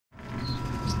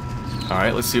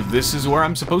Alright, let's see if this is where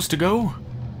I'm supposed to go.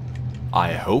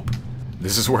 I hope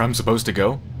this is where I'm supposed to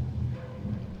go.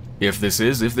 If this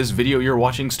video you're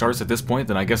watching starts at this point,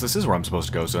 then I guess this is where I'm supposed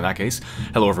to go. So in that case,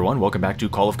 hello everyone, welcome back to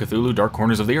Call of Cthulhu Dark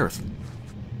Corners of the Earth.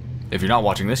 If you're not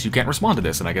watching this, you can't respond to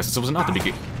this, and I guess this was not the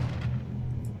beginning.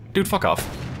 Dude, fuck off.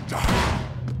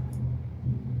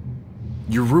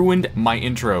 You ruined my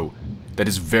intro. That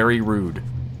is very rude.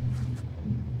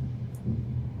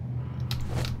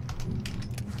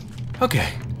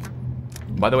 Okay.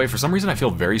 By the way, for some reason I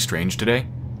feel very strange today.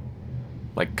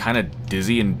 Like, kind of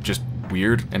dizzy and just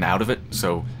weird and out of it,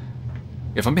 so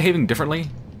if I'm behaving differently,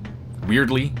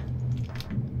 weirdly,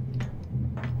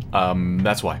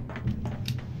 that's why.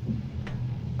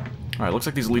 Alright, looks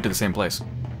like these lead to the same place.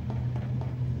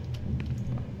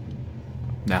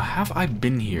 Now, have I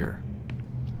been here?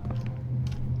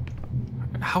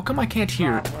 How come I can't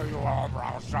hear?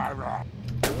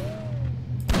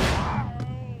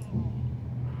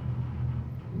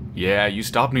 Yeah, you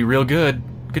stopped me real good.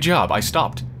 Good job, I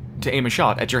stopped to aim a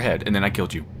shot at your head, and then I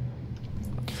killed you.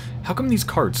 How come these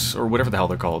carts, or whatever the hell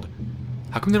they're called,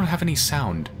 how come they don't have any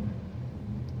sound?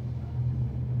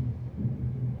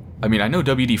 I mean, I know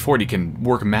WD-40 can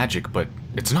work magic, but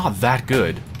it's not that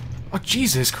good. Oh,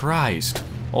 Jesus Christ.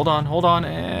 Hold on, hold on.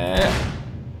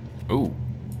 Ooh.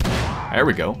 There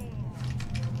we go.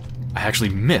 I actually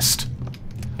missed.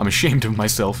 I'm ashamed of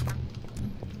myself.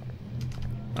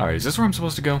 Alright, is this where I'm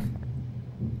supposed to go?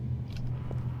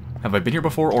 Have I been here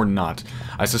before or not?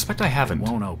 I suspect I haven't. It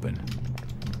won't open.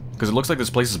 Because it looks like this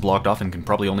place is blocked off and can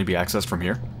probably only be accessed from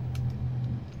here.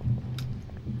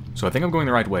 So I think I'm going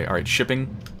the right way. Alright,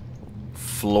 shipping,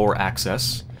 floor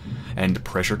access, and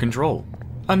pressure control.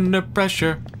 Under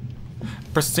pressure,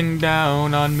 pressing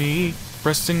down on me,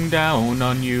 pressing down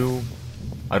on you.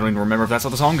 I don't even remember if that's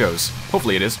how the song goes.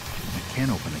 Hopefully it is. I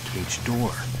can't open the cage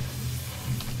door.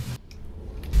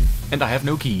 And I have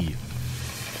no key.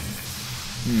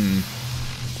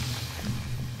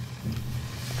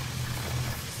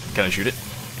 Can I shoot it?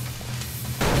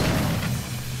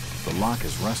 The lock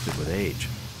is rusted with age.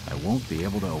 I won't be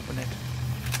able to open it.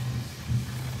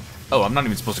 Oh, I'm not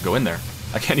even supposed to go in there.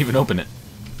 I can't even open it.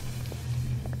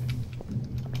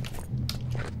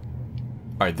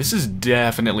 Alright, this is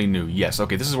definitely new. Yes,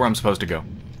 okay, this is where I'm supposed to go.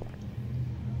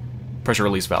 Pressure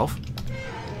release valve.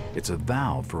 It's a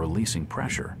valve for releasing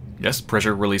pressure. Yes,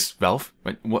 pressure release valve.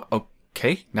 Wait, what?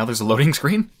 Okay, now there's a loading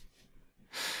screen?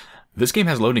 This game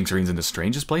has loading screens in the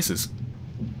strangest places.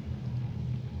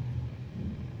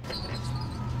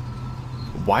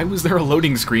 Why was there a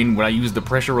loading screen when I used the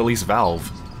pressure release valve?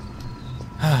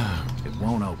 It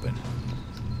won't open.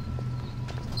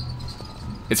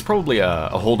 It's probably a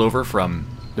holdover from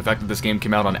the fact that this game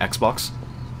came out on Xbox.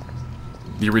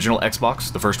 The original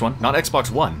Xbox, the first one. Not Xbox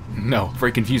One. No,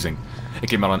 very confusing. It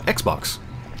came out on Xbox.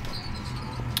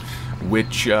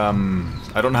 Which, I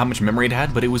don't know how much memory it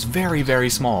had, but it was very, very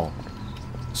small.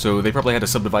 So they probably had to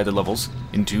subdivide the levels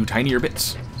into tinier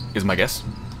bits, is my guess.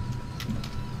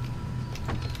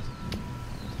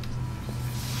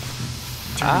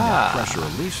 Turning that pressure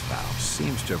release valve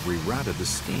seems to have rerouted the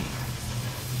steam.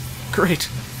 Great.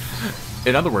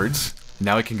 In other words,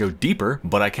 now I can go deeper,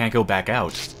 but I can't go back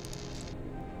out.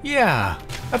 Yeah,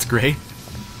 that's great.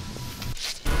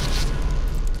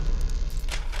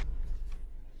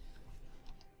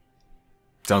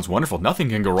 Sounds wonderful. Nothing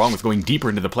can go wrong with going deeper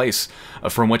into the place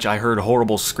from which I heard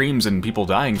horrible screams and people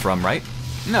dying from, right?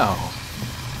 No.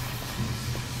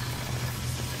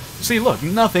 See, look,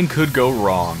 nothing could go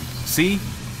wrong. See?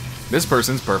 This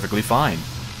person's perfectly fine.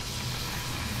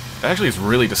 Actually, it's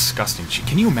really disgusting.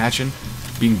 Can you imagine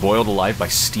being boiled alive by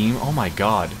steam? Oh my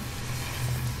god.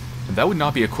 That would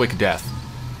not be a quick death.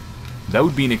 That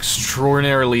would be an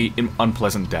extraordinarily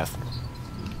unpleasant death.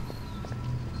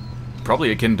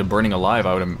 Probably akin to burning alive,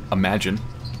 I would imagine.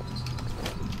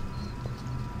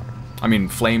 I mean,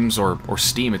 flames or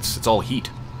steam, it's all heat.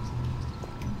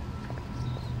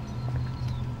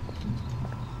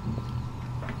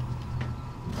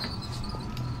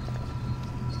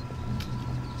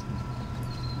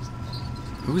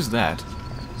 Who is that?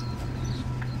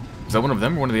 Is that one of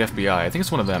them or one of the FBI? I think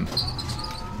it's one of them.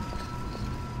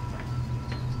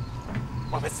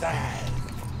 What was that?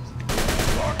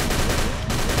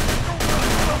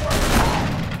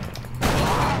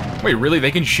 Wait, really? They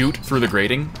can shoot through the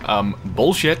grating?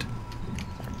 Bullshit.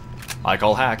 I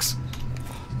call hacks.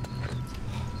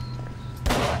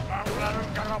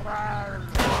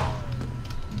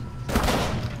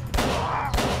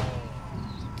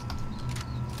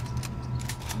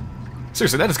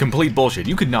 Seriously, that is complete bullshit.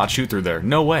 You could not shoot through there.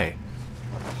 No way.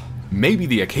 Maybe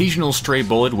the occasional stray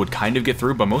bullet would kind of get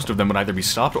through, but most of them would either be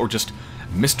stopped or just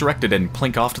misdirected and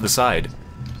plink off to the side.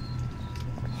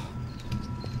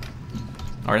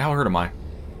 Alright, how hurt am I?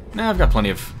 Nah, I've got plenty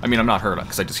of... I mean, I'm not hurt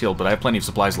because I just healed, but I have plenty of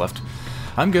supplies left.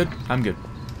 I'm good. I'm good.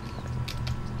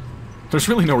 There's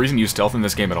really no reason to use stealth in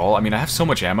this game at all. I mean, I have so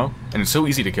much ammo, and it's so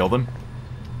easy to kill them.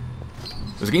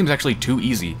 This game's actually too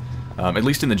easy, at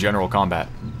least in the general combat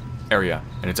area,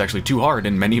 and it's actually too hard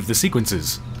in many of the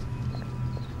sequences.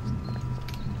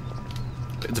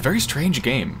 It's a very strange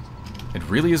game. It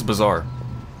really is bizarre.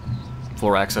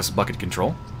 Floor access bucket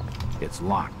control. It's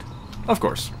locked. Of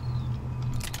course.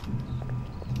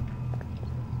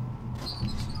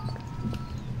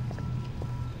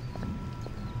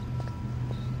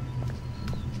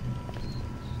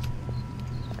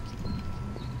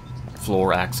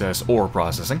 Floor access or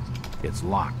processing. It's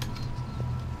locked.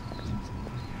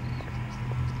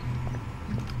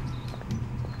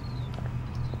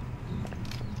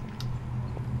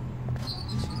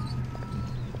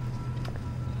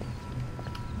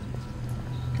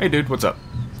 Hey dude, what's up?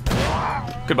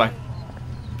 Goodbye.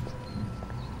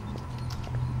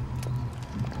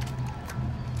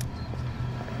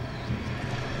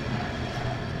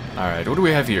 Alright, what do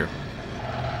we have here?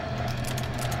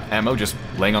 Ammo just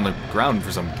laying on the ground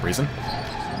for some reason.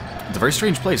 It's a very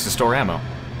strange place to store ammo.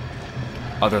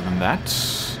 Other than that...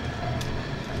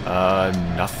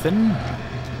 nothing?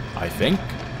 I think?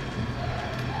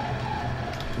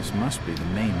 This must be the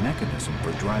main mechanism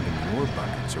for driving the ore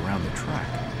buckets around the track.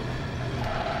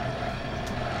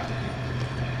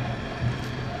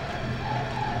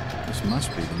 This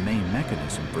must be the main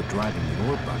mechanism for driving the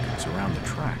ore buckets around the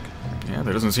track. Yeah,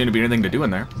 there doesn't seem to be anything to do in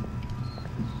there.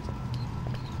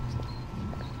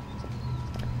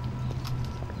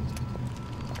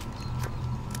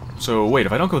 So, wait,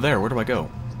 if I don't go there, where do I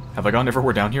go? Have I gone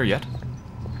everywhere down here yet?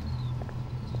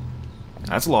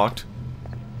 That's locked.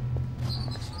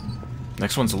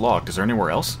 Next one's locked. Is there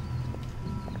anywhere else?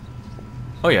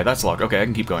 Oh yeah, that's locked. Okay, I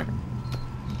can keep going.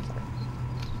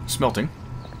 Smelting.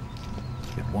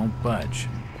 It won't budge.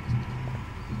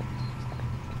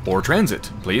 Or transit,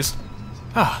 please.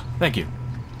 Ah, thank you.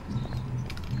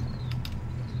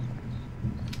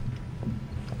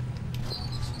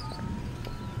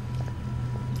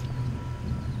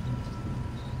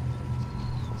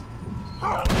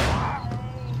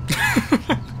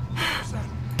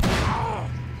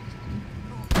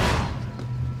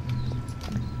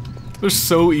 They're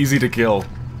so easy to kill.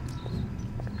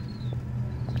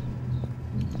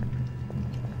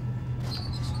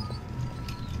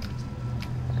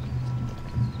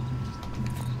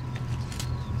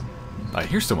 I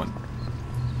hear someone.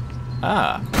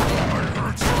 Ah.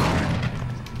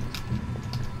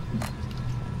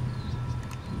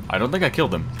 I don't think I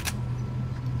killed him.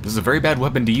 This is a very bad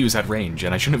weapon to use at range,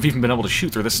 and I shouldn't have even been able to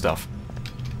shoot through this stuff.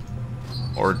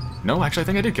 Or, no, actually I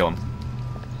think I did kill him.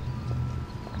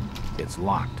 It's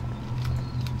locked.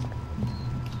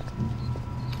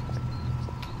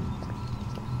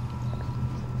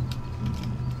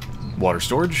 Water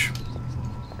storage.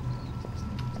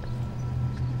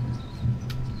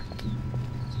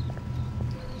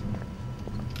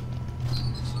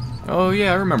 Oh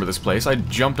yeah, I remember this place. I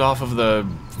jumped off of the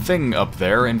thing up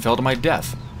there and fell to my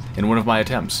death in one of my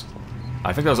attempts.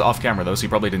 I think that was off camera though, so you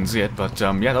probably didn't see it, but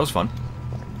yeah, that was fun.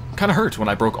 Kinda hurt when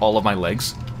I broke all of my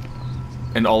legs,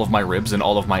 and all of my ribs, and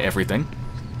all of my everything,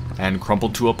 and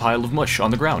crumpled to a pile of mush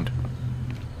on the ground.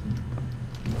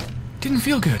 Didn't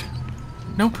feel good.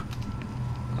 Nope.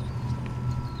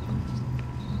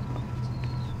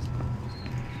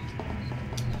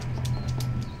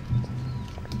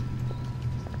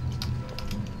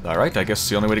 Alright, I guess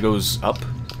the only way to go is up.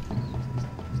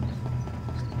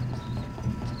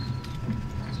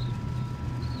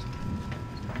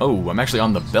 Oh, I'm actually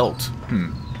on the belt.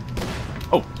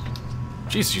 Oh.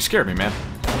 Jesus, you scared me, man.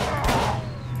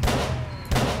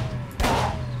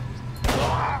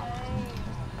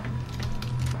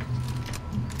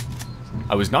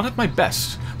 I was not at my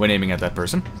best when aiming at that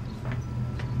person.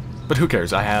 But who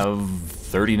cares? I have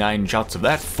 39 shots of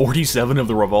that, 47 of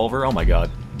the revolver. Oh my god.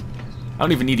 I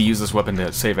don't even need to use this weapon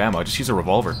to save ammo. I just use a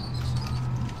revolver.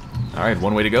 Alright,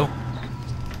 one way to go.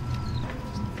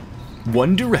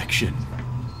 One Direction.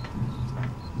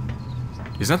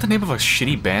 Is that the name of a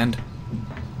shitty band?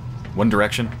 One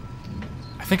Direction?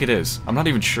 I think it is. I'm not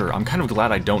even sure. I'm kind of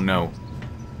glad I don't know.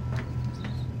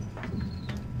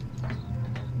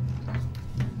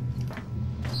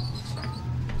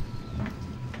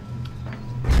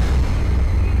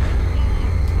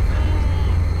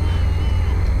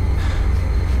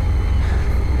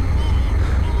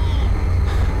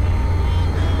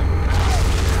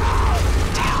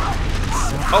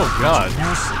 Oh god.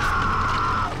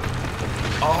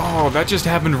 Oh, that just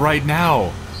happened right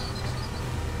now.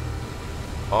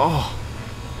 Oh.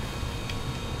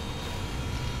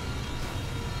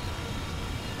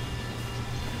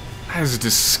 That is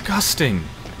disgusting.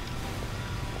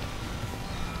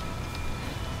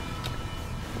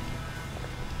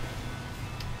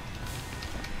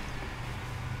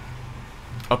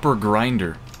 Upper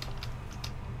grinder.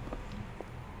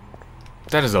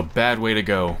 That is a bad way to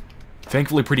go.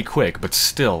 Thankfully pretty quick, but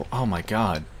still. Oh my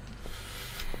god.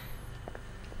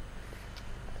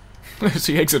 There's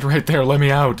the exit right there, let me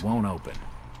out. Won't open.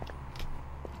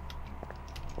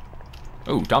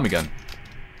 Oh, Tommy gun.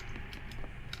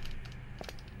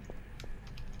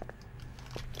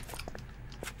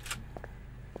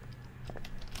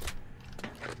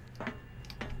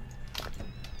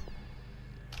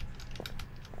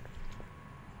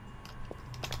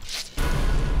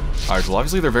 Alright, well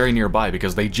obviously they're very nearby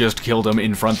because they just killed him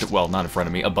in front of, well, not in front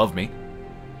of me, above me.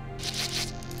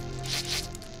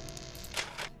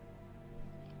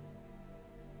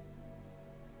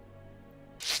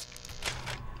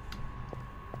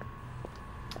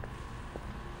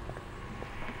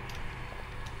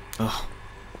 Ugh.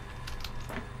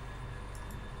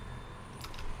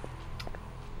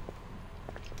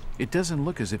 It doesn't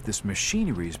look as if this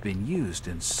machinery's been used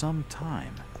in some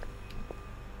time.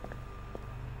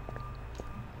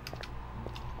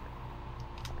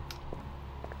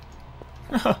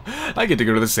 I get to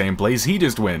go to the same place he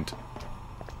just went.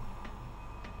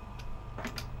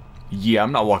 Yeah,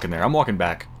 I'm not walking there. I'm walking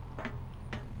back.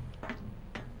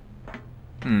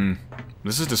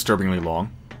 This is disturbingly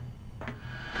long.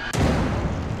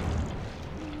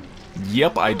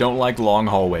 Yep, I don't like long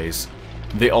hallways.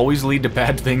 They always lead to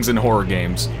bad things in horror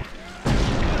games.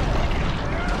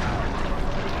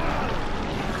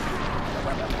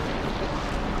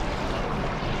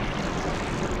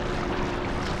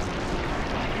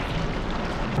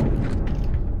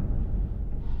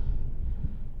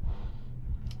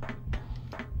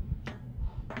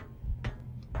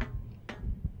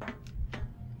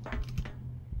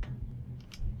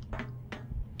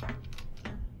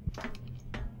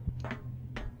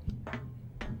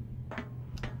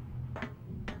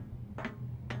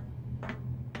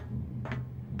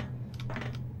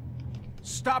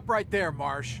 Stop right there,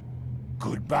 Marsh.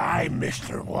 Goodbye,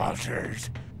 Mr.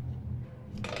 Walters.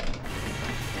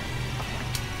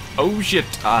 Oh shit,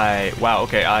 wow,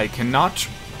 okay, I cannot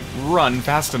run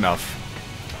fast enough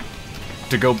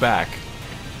to go back.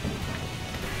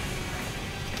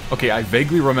 Okay, I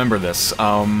vaguely remember this.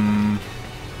 I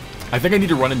think I need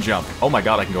to run and jump. Oh my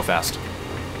god, I can go fast.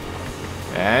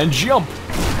 And jump!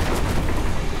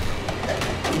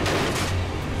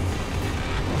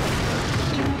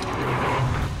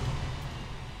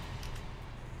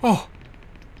 Oh.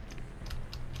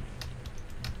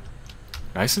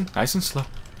 Nice and slow.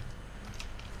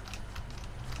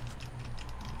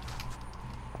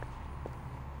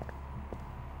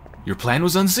 Your plan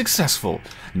was unsuccessful.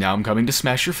 Now I'm coming to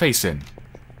smash your face in.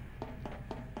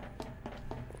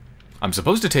 I'm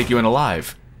supposed to take you in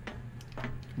alive.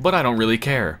 But I don't really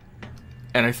care.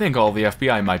 And I think all the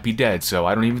FBI might be dead, so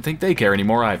I don't even think they care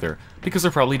anymore either. Because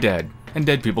they're probably dead. And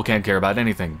dead people can't care about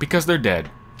anything, because they're dead.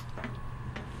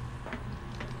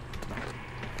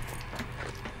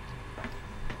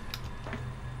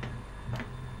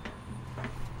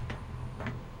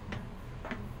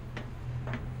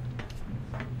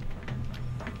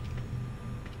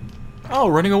 Oh,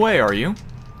 running away, are you?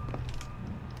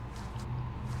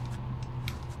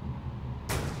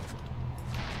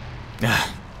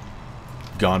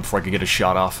 Gone before I could get a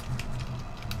shot off.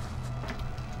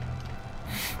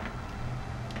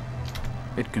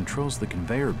 It controls the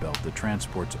conveyor belt that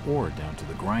transports ore down to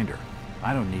the grinder.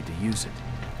 I don't need to use it.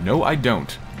 No, I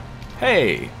don't.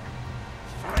 Hey!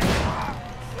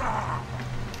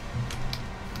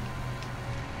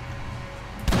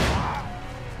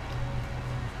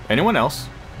 Anyone else?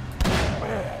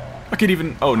 I could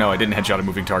even... Oh no, I didn't headshot a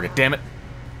moving target. Damn it.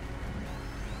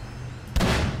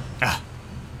 Ah.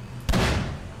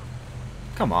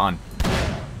 Come on.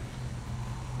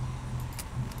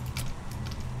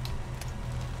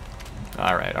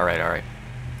 Alright, alright, alright.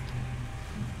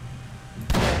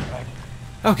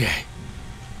 Okay.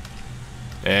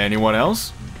 Anyone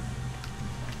else?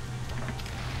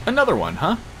 Another one,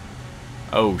 huh?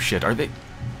 Oh shit, are they...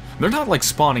 They're not like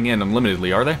spawning in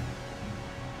unlimitedly, are they?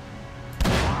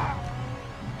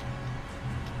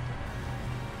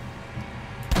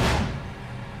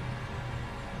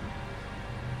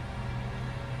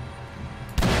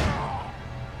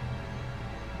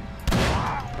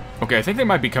 Okay, I think they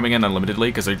might be coming in unlimitedly,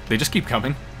 because they just keep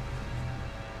coming.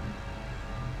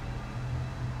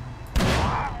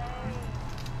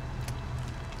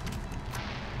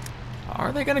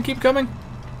 Are they gonna keep coming?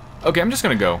 Okay, I'm just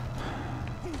gonna go.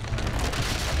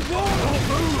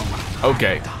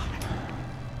 Okay.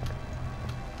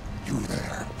 You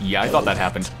there? Yeah, I thought that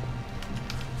happened.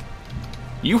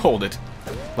 You hold it.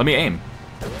 Let me aim.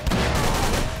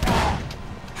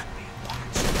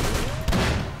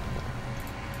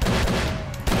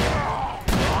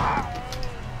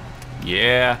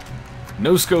 Yeah.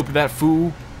 No scope that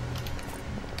fool.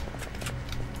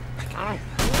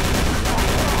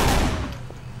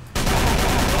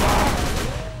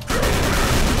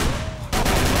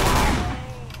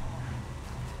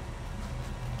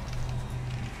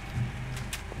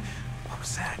 What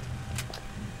was that?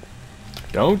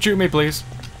 Don't shoot me, please.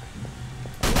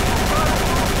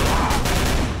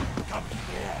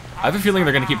 I have a feeling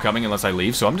they're going to keep coming unless I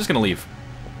leave, so I'm just going to leave.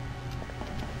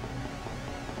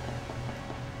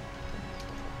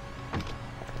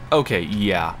 Okay,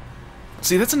 yeah.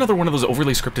 See, that's another one of those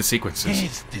overly scripted sequences.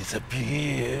 He's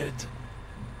disappeared.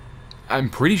 I'm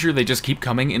pretty sure they just keep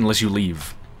coming unless you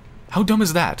leave. How dumb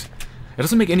is that? It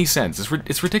doesn't make any sense.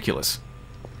 It's ridiculous.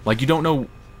 Like, you don't know...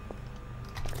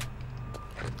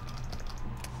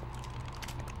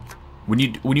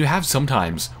 When you have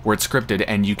sometimes where it's scripted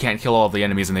and you can't kill all of the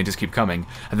enemies and they just keep coming,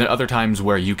 and then other times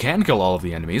where you can kill all of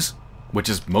the enemies, which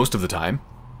is most of the time,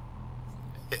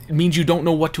 it means you don't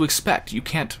know what to expect. You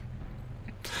can't...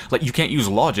 Like, you can't use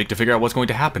logic to figure out what's going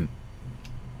to happen.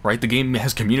 Right? The game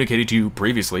has communicated to you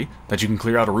previously that you can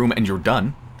clear out a room and you're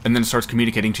done, and then it starts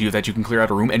communicating to you that you can clear out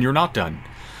a room and you're not done.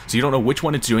 So you don't know which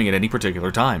one it's doing at any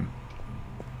particular time.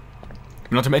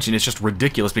 Not to mention, it's just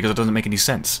ridiculous because it doesn't make any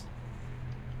sense.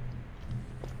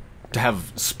 To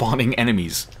have spawning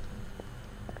enemies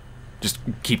just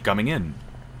keep coming in.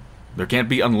 There can't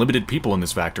be unlimited people in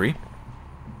this factory.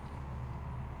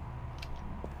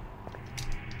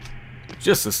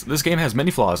 Just this game has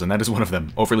many flaws, and that is one of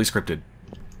them. Overly scripted.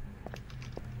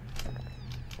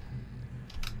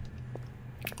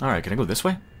 Alright, can I go this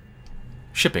way?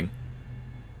 Shipping.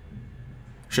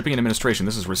 Shipping and administration.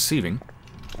 This is receiving.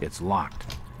 It's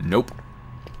locked. Nope.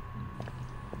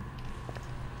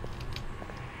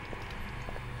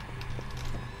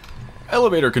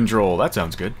 Elevator control. That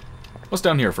sounds good. What's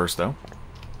down here first, though?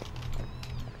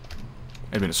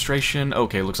 Administration.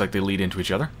 Okay, looks like they lead into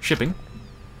each other. Shipping.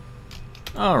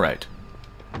 Alright.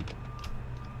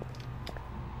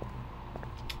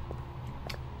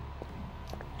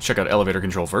 Check out elevator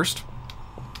control first.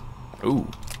 Ooh.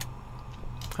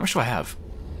 How much do I have?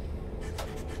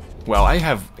 Well, I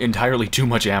have entirely too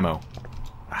much ammo.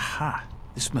 Aha!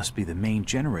 This must be the main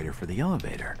generator for the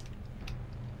elevator.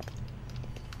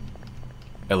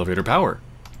 Elevator power.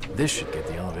 This should get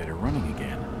the elevator running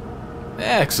again.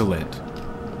 Excellent.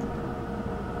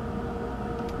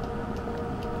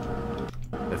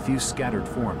 A few scattered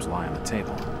forms lie on the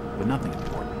table, but nothing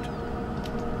important.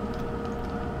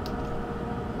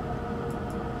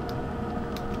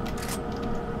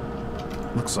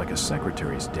 Looks like a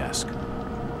secretary's desk.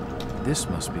 This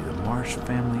must be the Marsh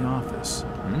family office.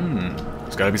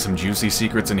 There's gotta be some juicy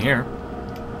secrets in here.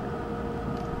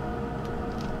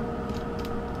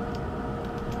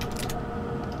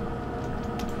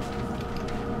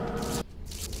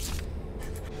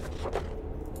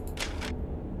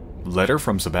 Letter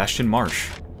from Sebastian Marsh.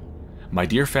 My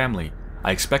dear family,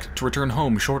 I expect to return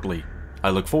home shortly.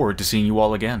 I look forward to seeing you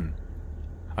all again.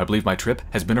 I believe my trip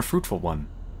has been a fruitful one.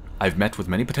 I've met with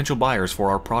many potential buyers for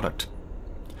our product.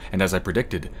 And as I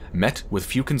predicted, met with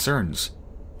few concerns.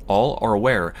 All are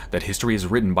aware that history is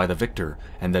written by the victor,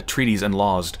 and that treaties and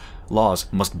laws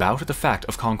must bow to the fact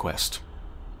of conquest.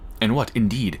 And what,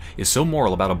 indeed, is so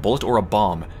moral about a bullet or a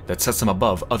bomb that sets them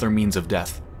above other means of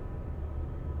death?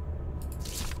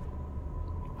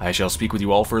 I shall speak with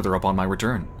you all further upon my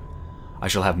return. I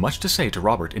shall have much to say to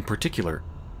Robert in particular.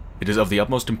 It is of the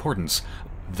utmost importance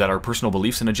that our personal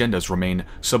beliefs and agendas remain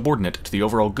subordinate to the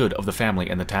overall good of the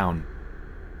family and the town.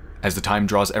 As the time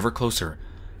draws ever closer,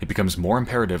 it becomes more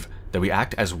imperative that we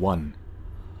act as one.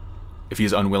 If he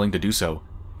is unwilling to do so,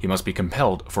 he must be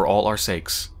compelled for all our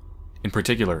sakes. In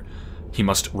particular, he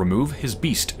must remove his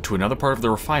beast to another part of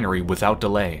the refinery without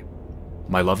delay.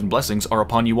 My love and blessings are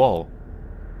upon you all.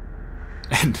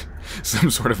 And some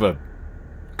sort of a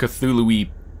Cthulhu-y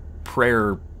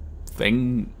prayer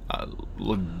thing. I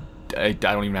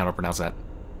don't even know how to pronounce that.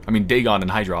 I mean, Dagon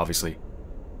and Hydra, obviously.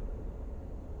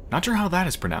 Not sure how that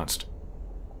is pronounced.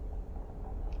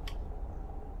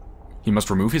 He must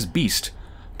remove his beast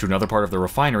to another part of the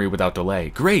refinery without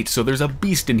delay. Great, so there's a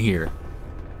beast in here.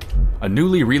 A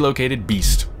newly relocated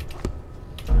beast.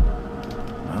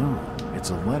 Oh, it's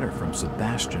a letter from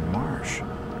Sebastian Marsh.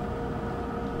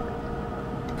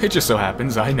 It just so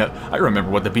happens I remember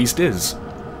what the beast is.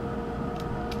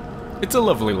 It's a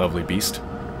lovely, lovely beast.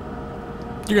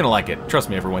 You're gonna like it. Trust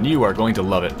me, everyone. You are going to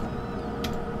love it.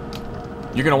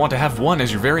 You're gonna want to have one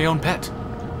as your very own pet.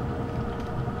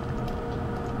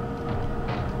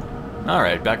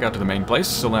 Alright, back out to the main place,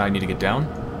 so now I need to get down.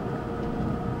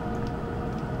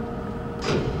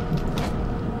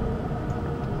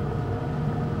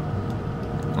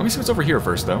 Let me see what's over here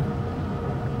first, though.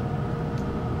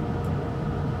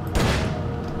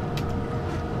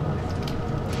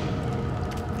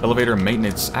 Elevator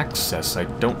maintenance access. I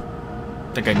don't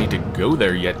think I need to go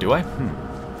there yet, do I?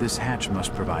 This hatch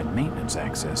must provide maintenance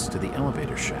access to the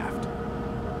elevator shaft.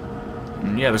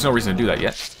 Yeah, there's no reason to do that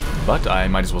yet. But I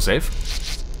might as well save.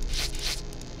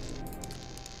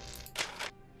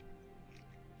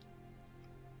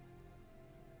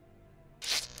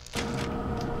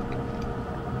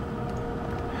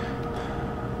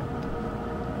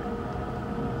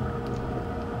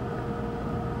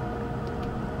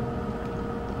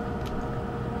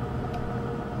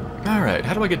 Alright,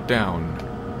 how do I get down?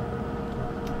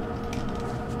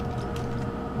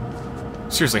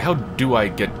 Seriously, how do I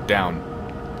get down?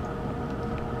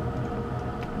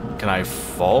 Can I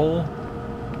fall?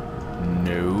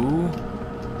 No.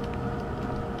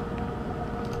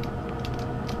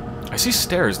 I see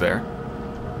stairs there.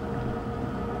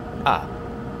 Ah.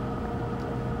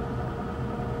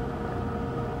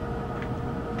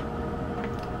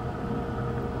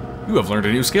 You have learned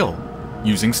a new skill.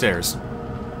 Using stairs.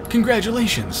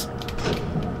 Congratulations!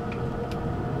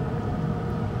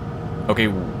 Okay,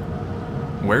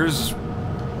 where's...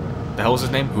 the hell is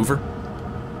his name? Hoover?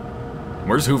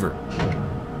 Where's Hoover?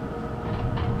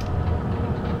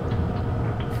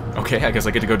 Okay, I guess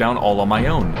I get to go down all on my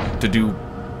own. To do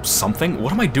something?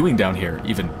 What am I doing down here,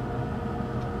 even?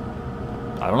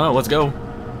 I don't know, let's go.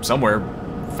 Somewhere.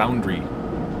 Foundry.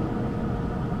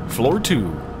 Floor 2.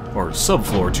 Or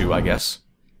subfloor 2, I guess.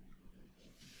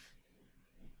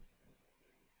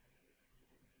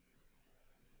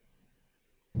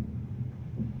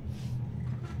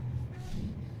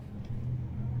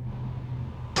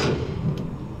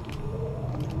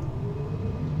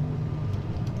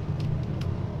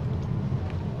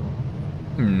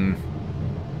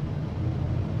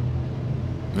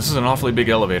 This is an awfully big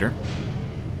elevator.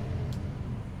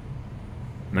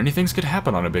 Many things could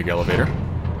happen on a big elevator.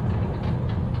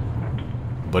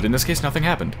 But in this case, nothing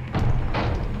happened.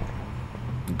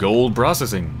 Gold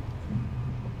processing.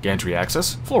 Gantry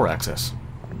access, floor access.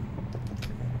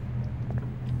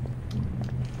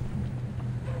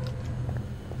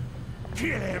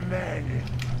 Kill him, man.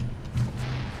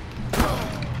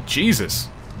 Jesus.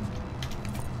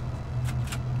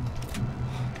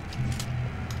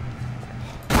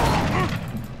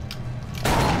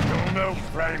 No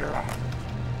brainer.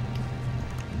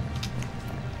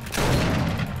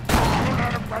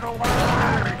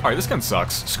 Alright, this gun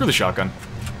sucks. Screw the shotgun.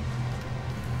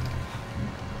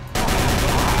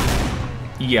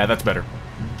 Yeah, that's better.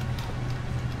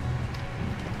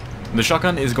 The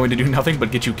shotgun is going to do nothing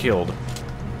but get you killed.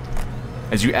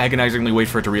 As you agonizingly wait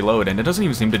for it to reload, and it doesn't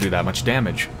even seem to do that much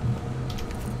damage.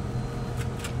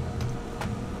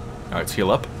 Alright, let's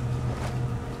heal up.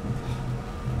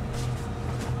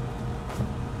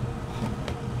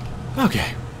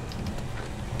 Okay.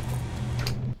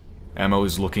 Ammo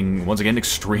is looking, once again,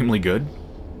 extremely good.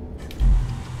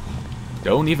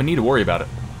 Don't even need to worry about it.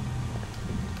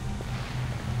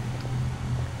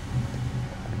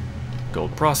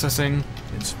 Gold processing.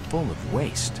 It's full of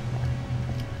waste.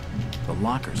 The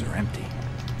lockers are empty.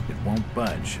 It won't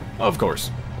budge. Of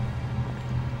course.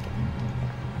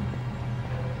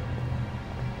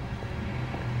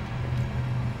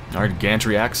 Alright,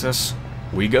 gantry access.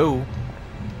 We go.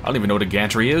 I don't even know what a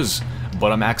gantry is,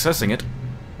 but I'm accessing it.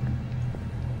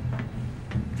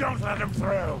 Don't let him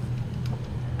through.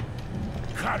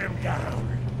 Cut him down.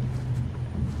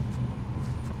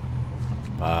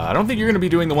 I don't think you're going to be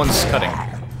doing the ones cutting.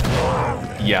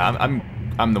 Yeah,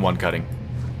 I'm the one cutting.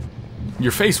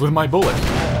 Your face with my bullet.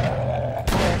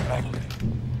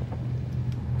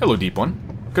 Hello, Deep One.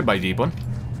 Goodbye, Deep One.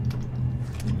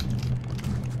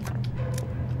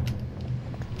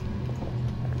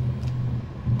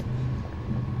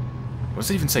 What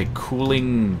does it even say?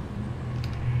 Cooling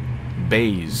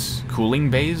bays. Cooling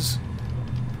bays?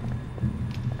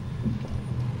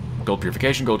 Gold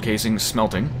purification, gold casing,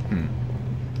 smelting.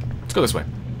 Let's go this way.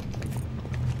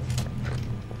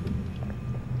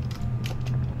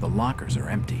 The lockers are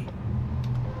empty.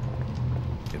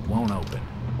 It won't open.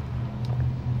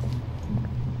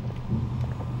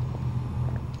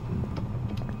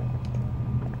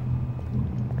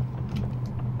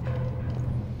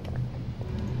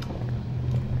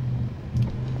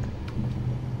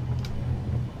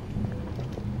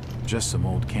 Just some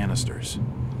old canisters.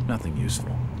 Nothing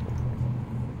useful.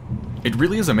 It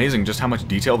really is amazing just how much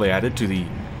detail they added to the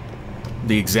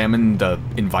examine the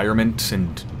environment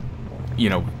and, you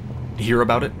know, hear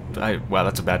about it. Wow,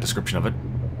 that's a bad description of it.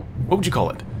 What would you call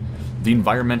it? The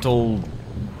environmental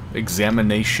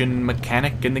examination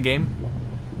mechanic in the game?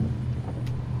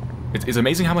 It's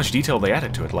amazing how much detail they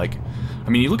added to it. Like, I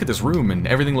mean, you look at this room and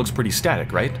everything looks pretty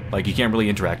static, right? Like, you can't really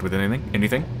interact with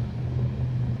anything.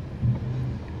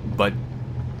 But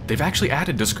they've actually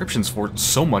added descriptions for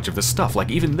so much of this stuff,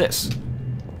 like even this.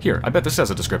 Here, I bet this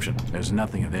has a description. There's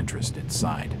nothing of interest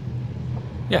inside.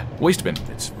 Yeah, waste bin.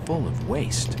 It's full of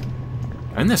waste.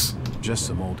 And this. Just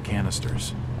some old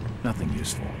canisters. Nothing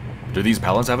useful. Do these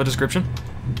pallets have a description?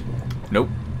 Nope.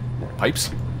 Pipes?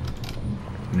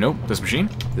 Nope. This machine?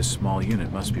 This small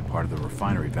unit must be part of the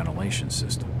refinery ventilation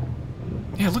system.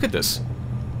 Yeah, look at this.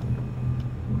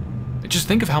 Just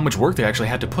think of how much work they actually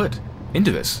had to put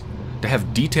into this. To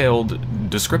have detailed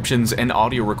descriptions and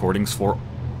audio recordings for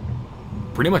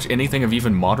pretty much anything of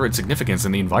even moderate significance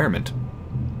in the environment.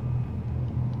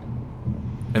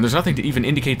 And there's nothing to even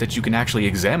indicate that you can actually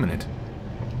examine it.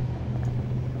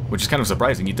 Which is kind of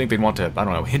surprising. You'd think they'd want to, I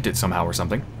don't know, hint it somehow or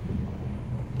something.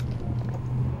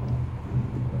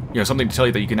 You know, something to tell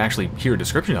you that you can actually hear a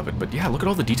description of it. But yeah, look at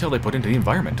all the detail they put into the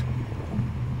environment.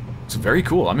 It's very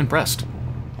cool. I'm impressed.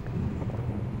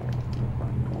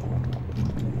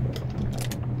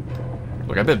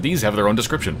 Look, I bet these have their own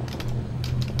description.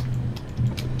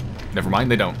 Never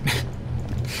mind, they don't.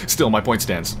 Still, my point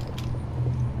stands.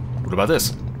 What about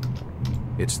this?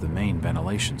 It's the main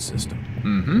ventilation system.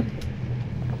 Mm-hmm.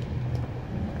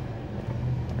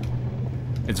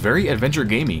 It's very adventure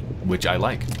gamey, which I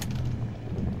like.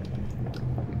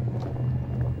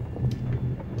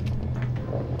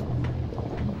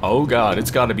 Oh god,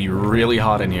 it's gotta be really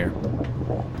hot in here.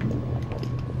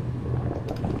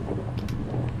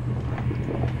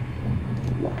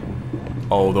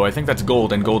 Although I think that's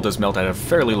gold, and gold does melt at a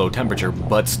fairly low temperature,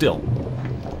 but still.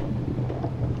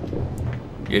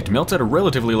 It melts at a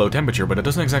relatively low temperature, but it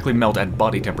doesn't exactly melt at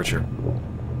body temperature.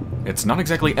 It's not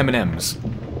exactly M&M's.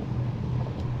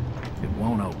 It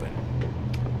won't open.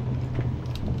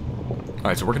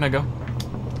 Alright, so where can I go?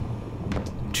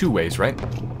 Two ways, right?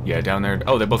 Yeah, down there.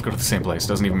 Oh, they both go to the same place.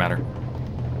 Doesn't even matter.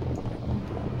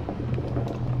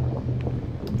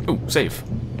 Ooh, save.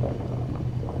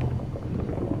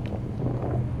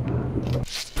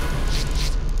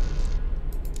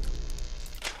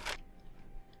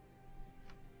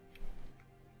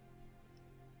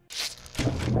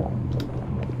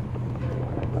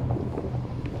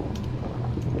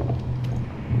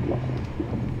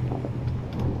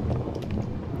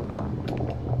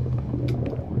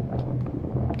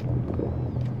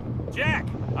 Jack,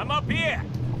 I'm up here.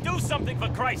 Do something for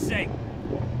Christ's sake.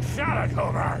 Shut it,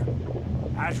 Hoover.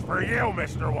 As for you,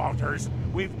 Mr. Walters,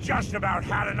 we've just about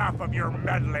had enough of your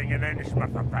meddling in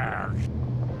Innsmouth affairs.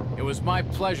 It was my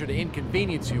pleasure to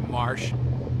inconvenience you, Marsh.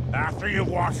 After you've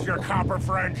watched your copper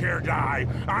friend here die,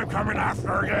 I'm coming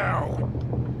after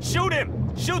you. Shoot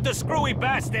him! Shoot the screwy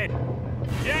bastard!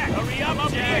 Jack, hurry up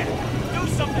here! Do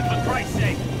something for Christ's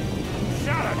sake!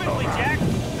 Shut it, Quickly, Hoover. Jack!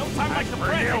 No time like As the for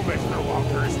you, present! Mr.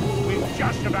 Walters, we've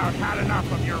just about had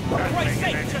enough of your For meddling Christ's in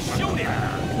sake, just Innsmouth shoot him!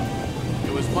 affairs.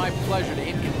 It was my pleasure to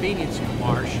inconvenience you,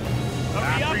 Marsh. Hurry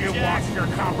After up, you've Jack! watched your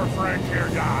copper friend here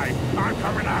die, I'm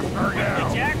coming after Quickly,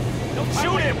 you. Jack! No time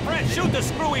shoot him! Shoot the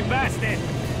screwy bastard!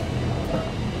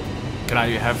 Can I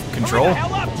have Hurry control? the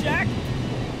hell up, Jack!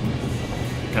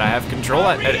 Can I have control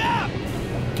at... Hurry up!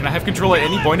 Can I have control at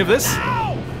any point of this?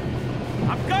 Now!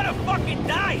 I'm gonna fucking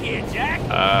die here, Jack!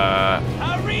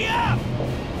 Hurry up!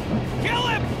 Kill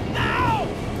him! Now!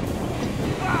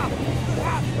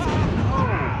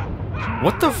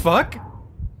 What the fuck?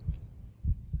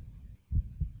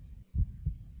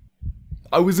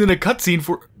 I was in a cutscene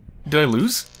for... Did I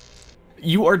lose?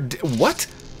 You are... What?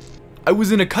 I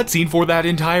was in a cutscene for that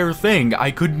entire thing.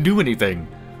 I couldn't do anything.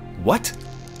 What?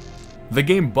 The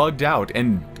game bugged out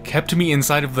and kept me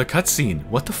inside of the cutscene.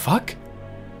 What the fuck?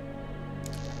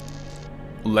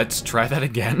 Let's try that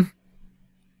again.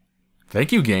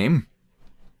 Thank you, game.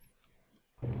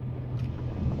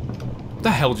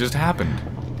 The hell just happened?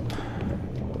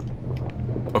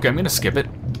 Okay, I'm gonna skip it.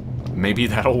 Maybe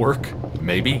that'll work.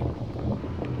 Maybe.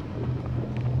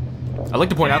 I'd like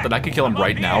to point out that I could kill him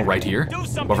right now, right here,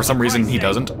 but for some reason he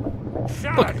doesn't.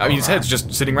 Look, I mean, his head's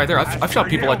just sitting right there. I've shot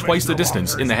people at twice the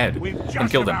distance in the head and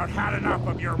killed them.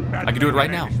 I can do it right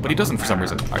now, but he doesn't for some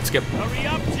reason. Alright, skip. Hurry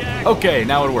up, Jack! Okay,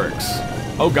 now it works.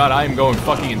 Oh god, I am going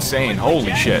fucking insane.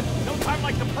 Holy shit. No time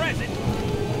like the present!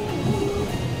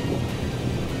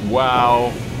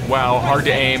 Wow. Wow, hard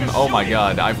to aim. Oh my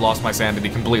god, I've lost my sanity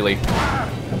completely.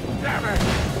 Damn it!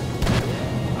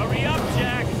 Hurry up,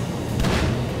 Jack!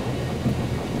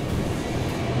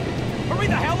 Hurry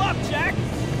the hell up, Jack!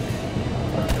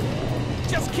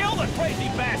 Just kill the crazy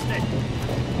bastard!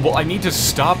 Well, I need to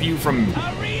stop you from...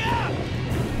 Hurry up!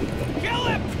 Kill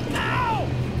him! Now!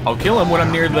 I'll kill him when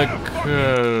I'm near the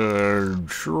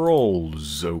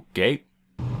controls, okay?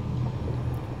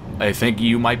 I think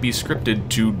you might be scripted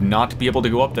to not be able to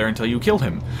go up there until you kill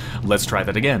him. Let's try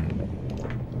that again.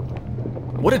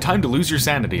 What a time to lose your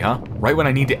sanity, huh? Right when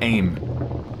I need to aim.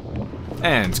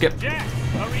 And skip. Jack!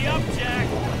 Hurry up, Jack!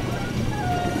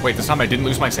 Wait, this time I didn't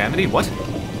lose my sanity? What?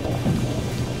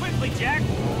 Quickly, Jack!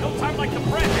 No time like the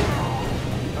present!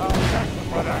 Oh, thanks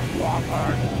for that,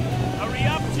 Walter. Hurry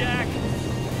up, Jack!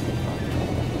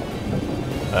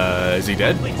 Is he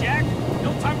dead? Quickly, Jack!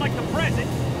 No time like the present!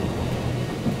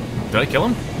 Did I kill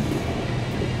him?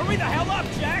 Hurry the hell up,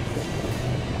 Jack!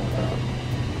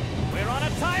 We're on a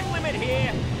time limit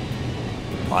here!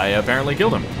 I apparently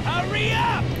killed him. Hurry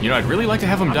up! You know, I'd really like to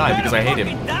have him die because I hate him.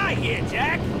 I'm gonna fucking die here,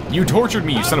 Jack! You tortured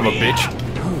me, you son of a bitch!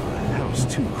 Ooh, that was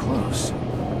too close.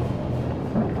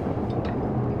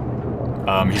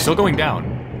 He's still going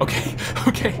down. Okay,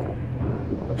 okay.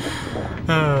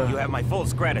 You have my full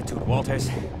gratitude, Walters.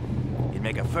 You'd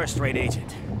make a first-rate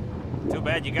agent. Too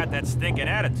bad you got that stinking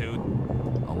attitude.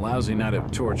 A lousy night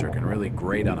of torture can really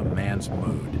grate on a man's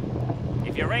mood.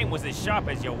 If your aim was as sharp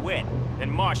as your wit, then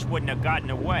Marsh wouldn't have gotten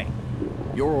away.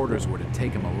 Your orders were to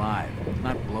take him alive,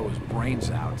 not blow his brains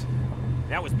out.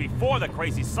 That was before the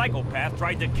crazy psychopath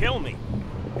tried to kill me.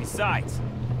 Besides,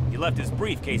 he left his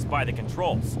briefcase by the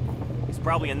controls. There's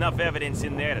probably enough evidence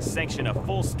in there to sanction a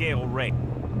full-scale raid.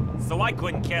 So I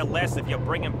couldn't care less if you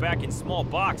bring him back in small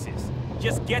boxes.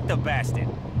 Just get the bastard.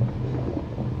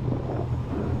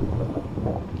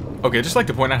 Okay, I'd just like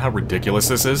to point out how ridiculous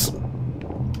this is.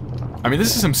 I mean,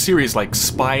 this is some serious, like,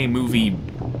 spy movie...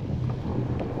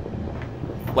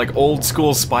 like,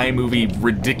 old-school spy movie,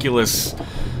 ridiculous,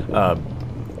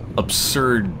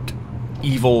 absurd,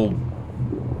 evil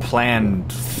plan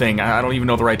thing. I don't even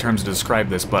know the right terms to describe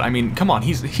this, but, I mean, come on,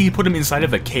 he put him inside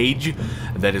of a cage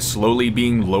that is slowly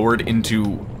being lowered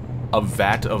into a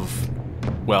vat of...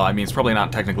 well, I mean, it's probably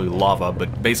not technically lava,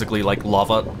 but basically, like,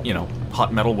 lava, you know,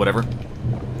 hot metal, whatever.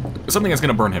 Something that's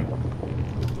gonna burn him.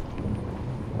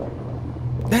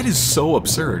 That is so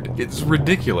absurd. It's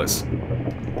ridiculous.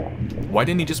 Why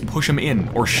didn't he just push him in,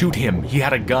 or shoot him? He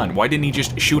had a gun. Why didn't he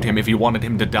just shoot him if he wanted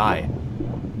him to die?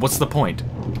 What's the point?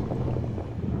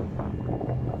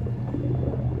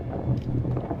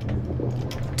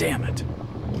 Damn it.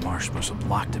 Marsh must have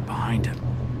locked it behind him.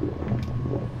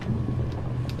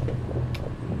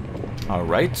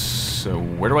 Alright, so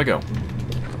where do I go?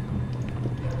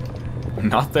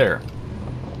 Not there.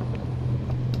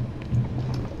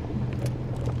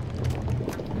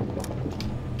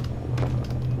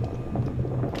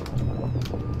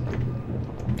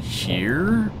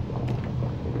 Here?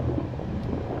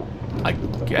 I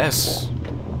guess.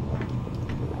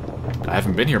 I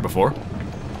haven't been here before.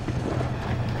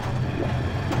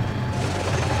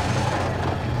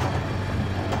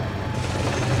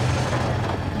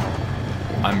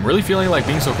 I'm really feeling like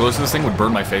being so close to this thing would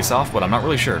burn my face off, but I'm not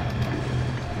really sure.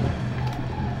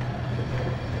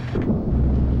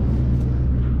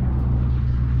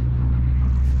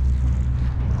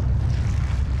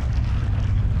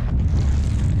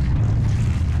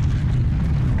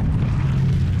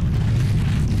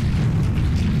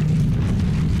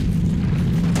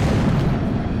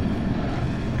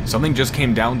 Something just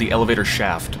came down the elevator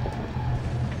shaft.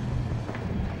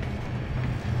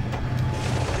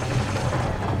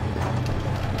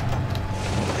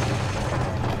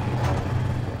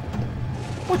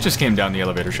 What just came down the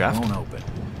elevator shaft? Won't open.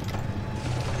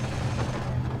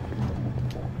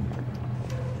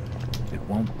 It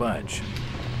won't budge.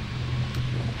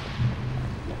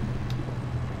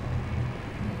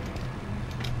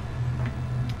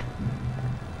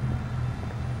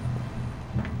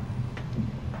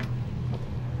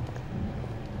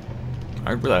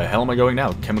 Alright, where the hell am I going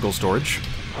now? Chemical storage?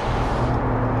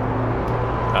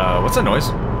 What's that noise?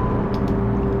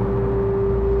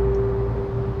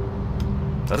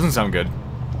 That doesn't sound good.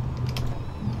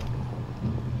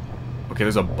 Okay,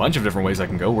 there's a bunch of different ways I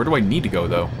can go. Where do I need to go,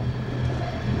 though?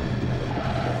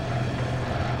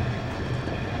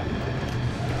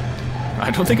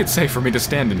 I don't think it's safe for me to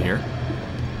stand in here.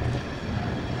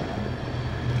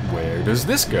 Where does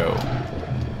this go?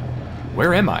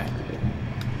 Where am I?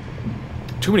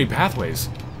 Too many pathways.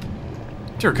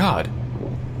 Dear God.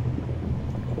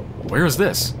 Where is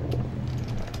this?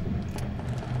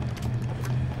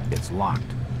 It's locked.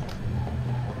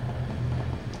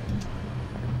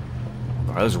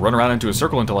 Alright, let's run around into a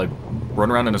circle until I...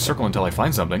 Run around in a circle until I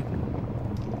find something.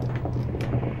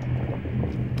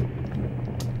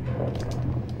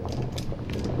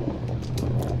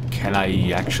 Can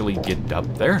I actually get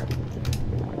up there?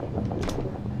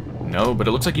 No, but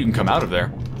it looks like you can come out of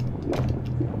there.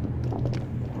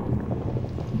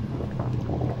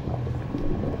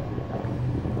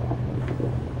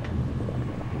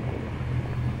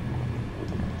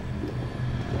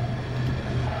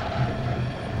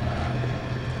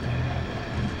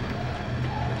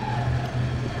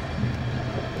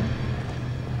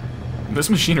 This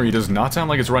machinery does not sound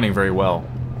like it's running very well.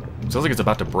 It sounds like it's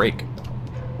about to break.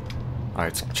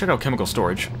 Alright, let's check out chemical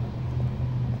storage.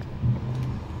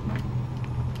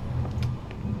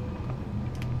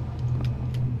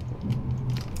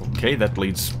 Okay, that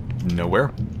leads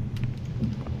nowhere.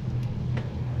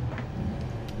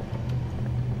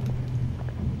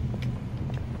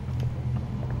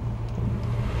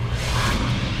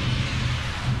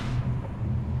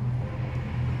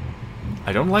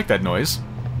 I don't like that noise.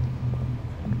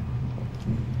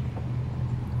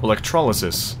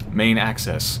 Electrolysis. Main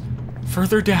access.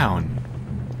 Further down.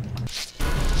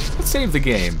 Let's save the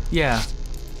game. Yeah.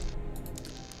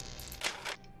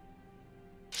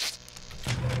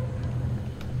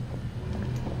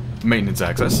 Maintenance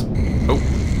access. Oh.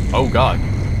 Oh god.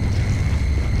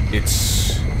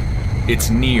 It's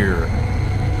near.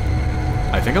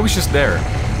 I think I was just there.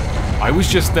 I was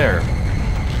just there.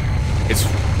 It's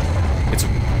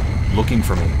looking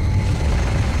for me.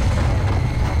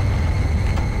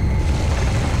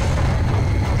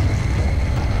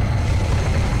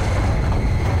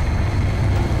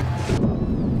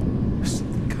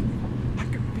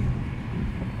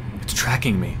 It's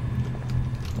tracking me.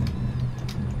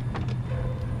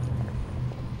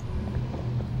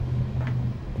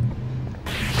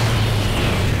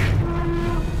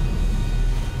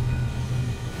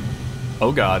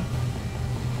 Oh god.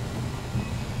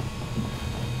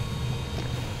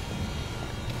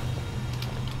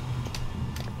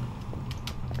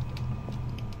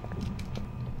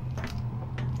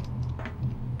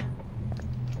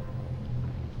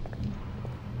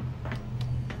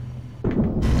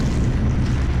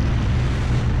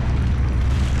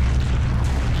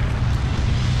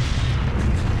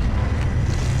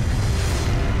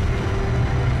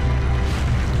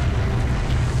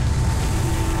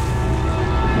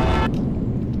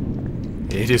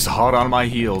 It is hot on my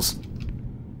heels. Wake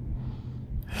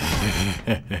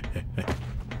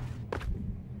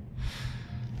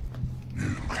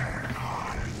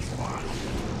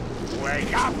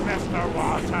up, Mr.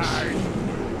 Walters!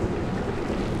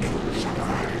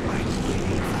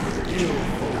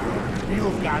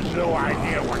 You've got no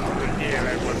idea what you're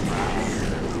dealing with.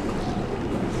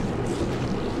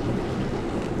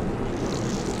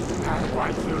 I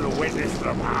want you to witness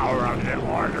the power of the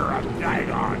Order of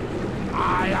Dagon.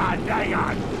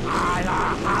 Dagon!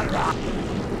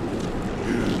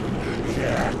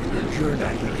 Jack, you're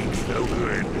not looking so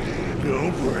good.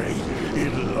 Don't worry,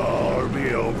 it'll all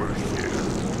be over soon.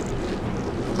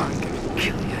 I'm gonna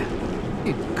kill you,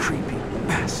 you creepy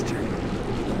bastard.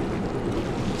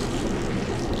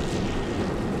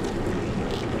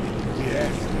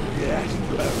 Yes,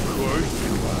 of course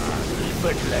you are.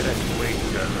 But let us wait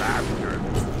till after.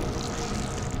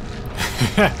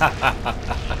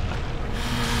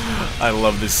 I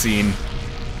love this scene.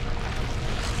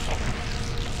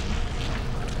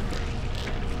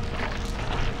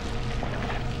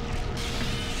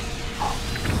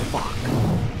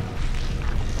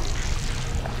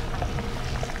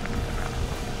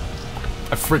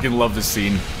 I freaking love this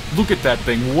scene. Look at that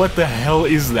thing. What the hell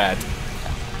is that?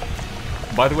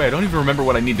 By the way, I don't even remember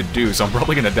what I need to do, so I'm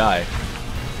probably gonna die.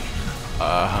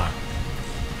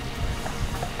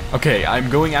 Okay, I'm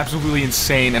going absolutely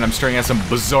insane, and I'm staring at some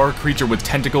bizarre creature with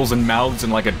tentacles and mouths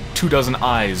and like 24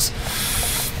 eyes.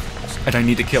 And I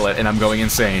need to kill it, and I'm going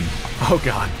insane. Oh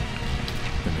god.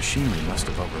 The machinery must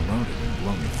have overloaded and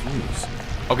blown the fuse.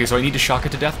 Okay, so I need to shock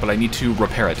it to death, but I need to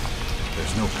repair it.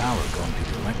 There's no power going to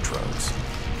the electrodes.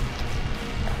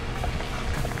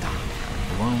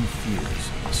 Blown fuse,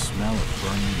 the smell of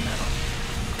burning metal.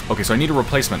 Okay, so I need a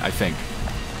replacement, I think.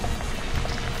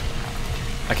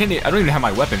 I don't even have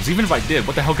my weapons. Even if I did,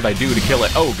 what the hell could I do to kill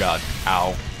it? Oh god.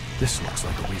 Ow. This looks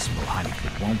like a reasonable hiding.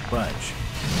 It won't budge.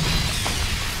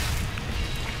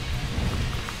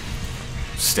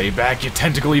 Stay back, you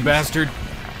tentacly bastard.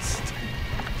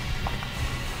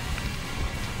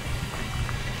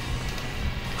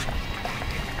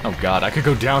 Oh god, I could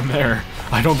go down there.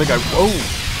 I don't think I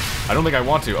don't think I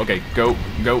want to. Okay, go,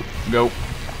 go, go.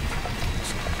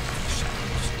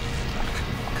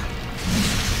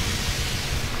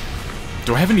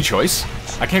 Do I have any choice?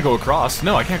 I can't go across.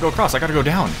 No, I can't go across. I gotta go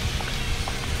down.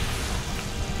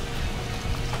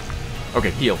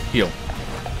 Okay, heal, heal.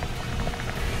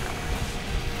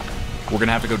 We're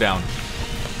gonna have to go down.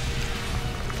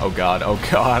 Oh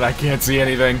god, I can't see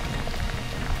anything.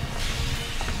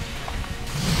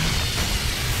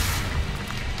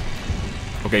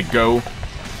 Okay, go.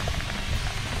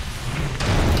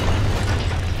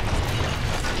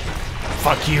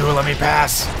 Fuck you, let me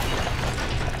pass.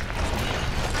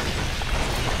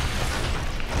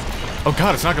 Oh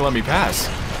god, it's not gonna let me pass.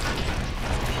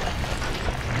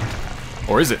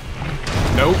 Or is it?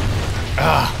 Nope.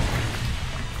 Ah.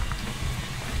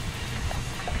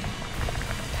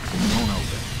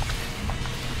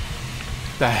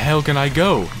 The hell can I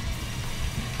go?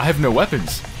 I have no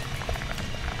weapons.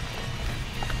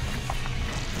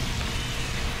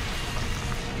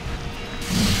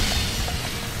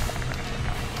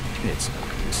 It's no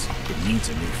use. It needs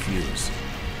a new fuse.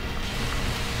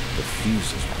 The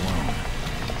fuse is blown.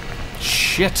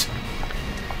 Shit.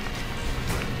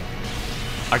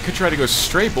 I could try to go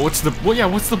straight, but what's the... Well, yeah,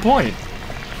 what's the point?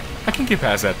 I can't get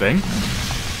past that thing.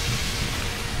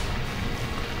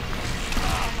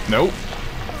 Nope.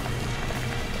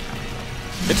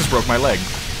 It just broke my leg.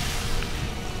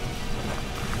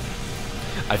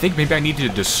 I think maybe I need to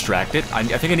distract it. I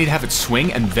think I need to have it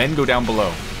swing and then go down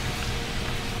below.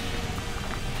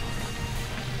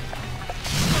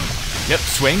 Yep,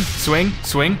 swing, swing,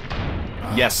 swing.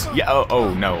 Yes, yeah,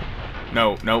 oh, no.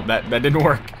 No, no, that didn't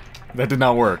work. That did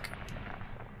not work.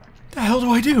 The hell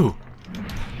do I do?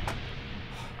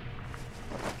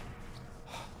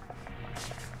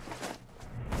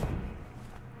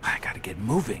 I gotta get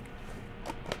moving.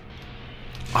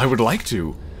 I would like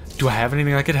to. Do I have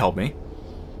anything that could help me?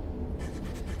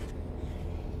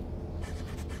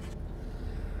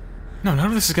 No, none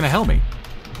of this is gonna help me.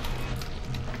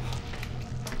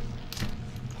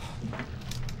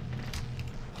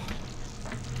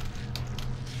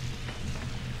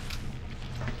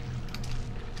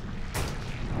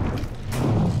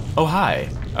 Oh, hi.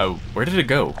 Oh, where did it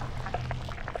go?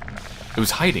 It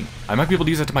was hiding. I might be able to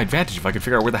use that to my advantage if I could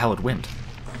figure out where the hell it went.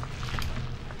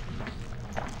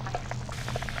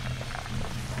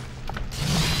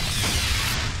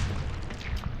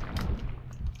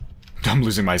 I'm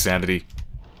losing my sanity.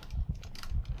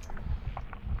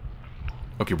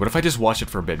 Okay, what if I just watch it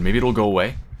for a bit? Maybe it'll go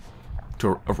away?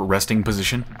 To a resting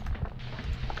position?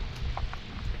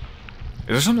 Is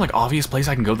there some, like, obvious place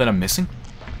I can go that I'm missing?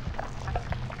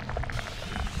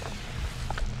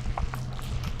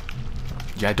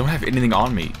 Yeah, I don't have anything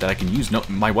on me that I can use. No,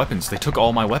 my weapons. They took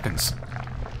all my weapons.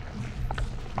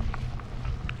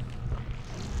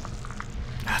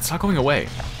 Ah, it's not going away.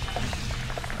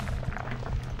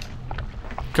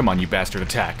 Come on, you bastard,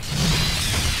 attack.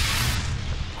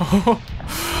 Oh,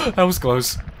 that was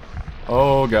close.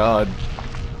 Oh, God.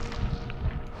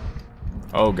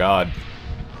 Oh, God.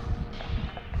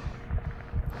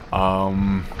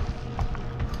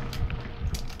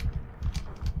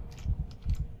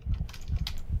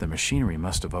 The machinery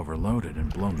must have overloaded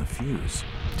and blown the fuse.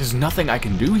 There's nothing I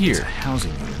can do It's here. a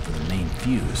housing unit for the main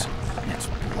fuse, and it's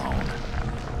blown.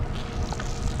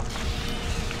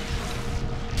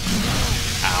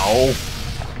 Ow.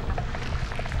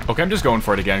 Okay, I'm just going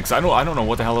for it again, because I don't know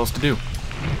what the hell else to do.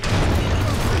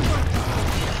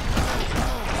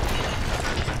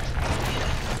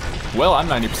 Well, I'm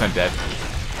 90% dead.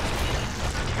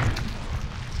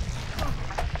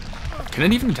 Can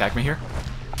it even attack me here?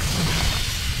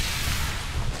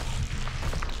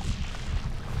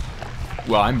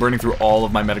 Well, I'm burning through all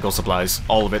of my medical supplies.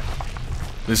 All of it.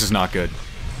 This is not good.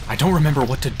 I don't remember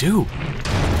what to do.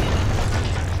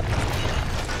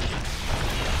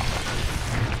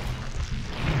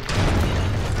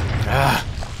 Ah.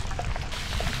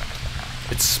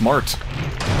 It's smart.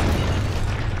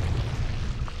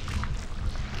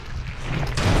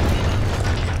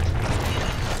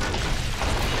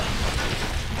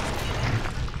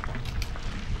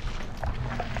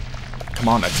 Come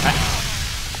on, attack.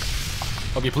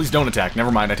 Okay, please don't attack. Never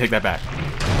mind, I take that back.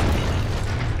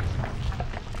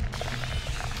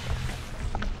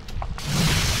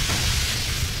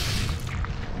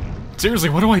 Seriously,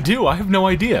 what do I do? I have no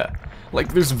idea.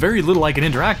 Like, there's very little I can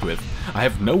interact with. I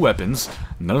have no weapons.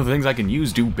 None of the things I can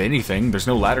use do anything. There's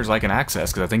no ladders I can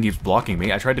access because I think he's blocking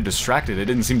me. I tried to distract it. It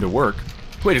didn't seem to work.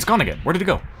 Wait, it's gone again. Where did it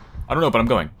go? I don't know, but I'm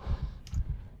going.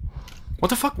 What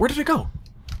the fuck? Where did it go?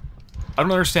 I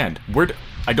don't understand.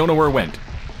 I don't know where it went.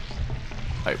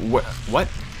 What?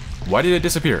 Why did it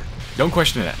disappear? Don't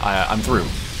question it. I'm through.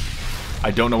 I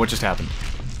don't know what just happened.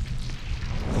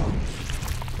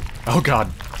 Oh,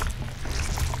 God.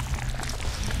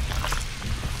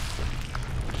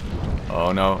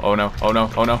 Oh no, oh no, oh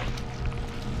no, oh no.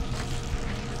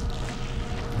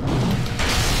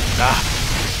 Ah!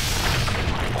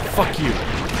 Fuck you.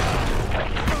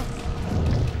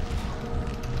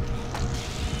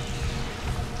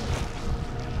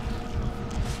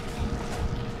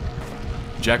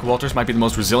 Jack Walters might be the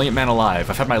most resilient man alive.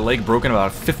 I've had my leg broken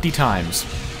about 50 times.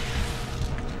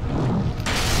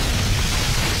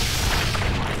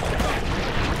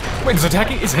 Wait,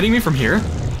 is hitting me from here?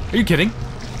 Are you kidding?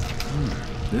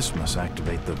 This must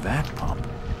activate the VAT pump.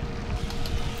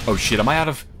 Oh shit, am I out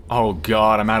of... Oh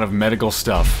god, I'm out of medical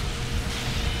stuff.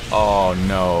 Oh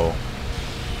no.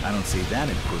 I don't see that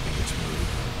improving its mood.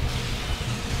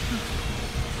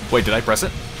 Wait, did I press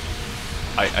it?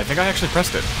 I think I actually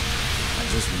pressed it. I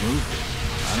just moved it.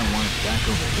 I don't want it back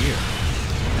over here.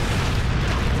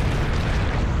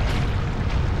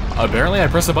 Apparently I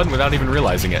pressed the button without even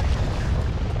realizing it.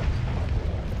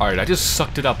 Alright, I just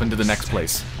sucked it up into the next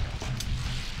place.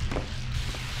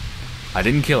 I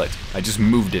didn't kill it. I just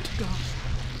moved it.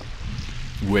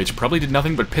 Which probably did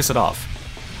nothing but piss it off.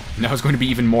 Now it's going to be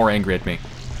even more angry at me.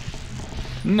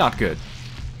 Not good.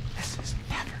 This is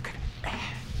never gonna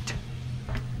end.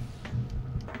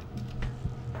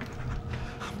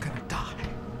 I'm gonna die.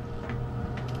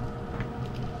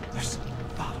 They're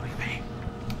following me.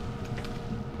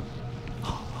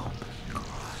 Oh, God.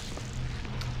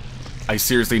 I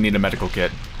seriously need a medical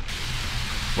kit.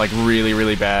 Like, really,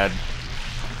 really bad.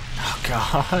 Oh,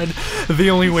 God. The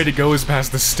only way to go is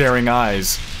past the staring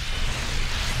eyes.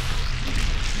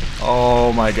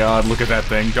 Oh, my God. Look at that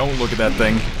thing. Don't look at that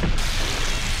thing.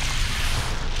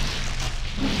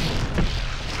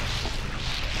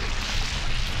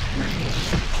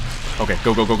 Okay,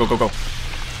 go, go, go, go, go, go.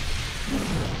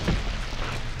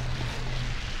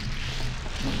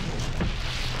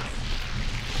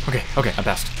 Okay, okay, I'm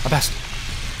passed. I'm passed.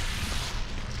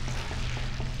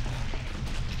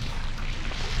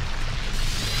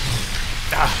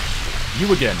 Ah,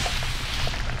 you again.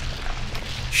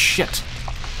 Shit.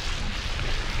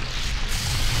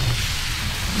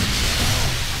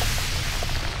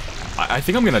 I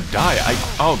think I'm gonna die.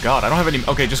 Oh god, I don't have any...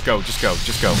 Okay, just go, just go,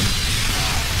 just go.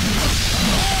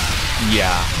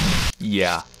 Yeah.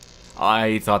 Yeah.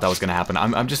 I thought that was gonna happen.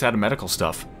 I'm just out of medical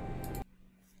stuff.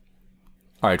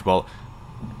 Alright, well...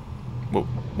 Whoa.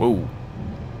 Whoa.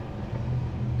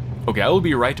 Okay, I will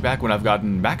be right back when I've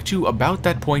gotten back to about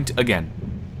that point again.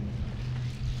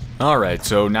 Alright,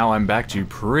 so now I'm back to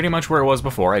pretty much where it was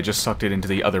before. I just sucked it into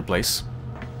the other place.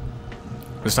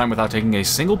 This time without taking a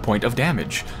single point of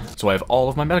damage. So I have all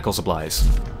of my medical supplies.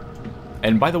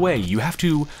 And by the way, you have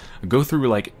to go through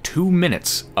like 2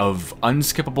 minutes of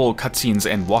unskippable cutscenes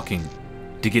and walking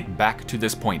to get back to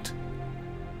this point.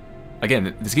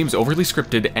 Again, this game is overly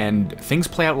scripted and things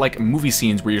play out like movie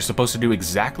scenes where you're supposed to do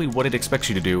exactly what it expects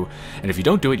you to do, and if you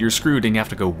don't do it, you're screwed and you have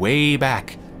to go way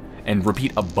back and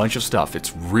repeat a bunch of stuff.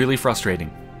 It's really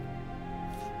frustrating.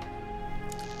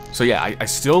 So yeah, I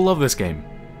still love this game.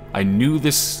 I knew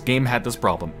this game had this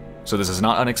problem, so this is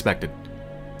not unexpected.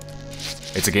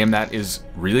 It's a game that is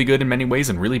really good in many ways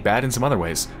and really bad in some other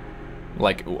ways.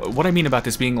 Like, what I mean about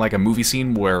this being like a movie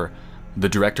scene where the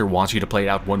director wants you to play it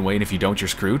out one way and if you don't, you're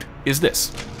screwed, is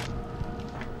this.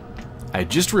 I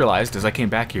just realized as I came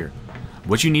back here,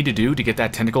 what you need to do to get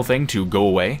that tentacle thing to go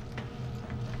away,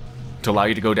 to allow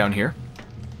you to go down here,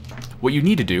 what you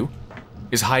need to do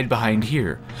is hide behind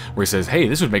here, where it says, hey,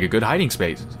 this would make a good hiding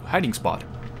spot.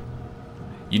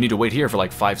 You need to wait here for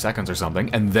like 5 seconds or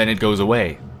something, and then it goes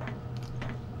away.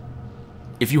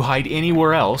 If you hide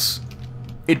anywhere else,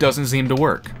 it doesn't seem to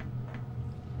work.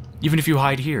 Even if you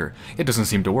hide here, it doesn't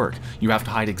seem to work. You have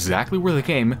to hide exactly where the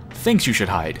game thinks you should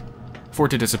hide for it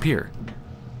to disappear.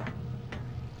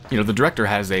 You know, the director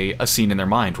has a scene in their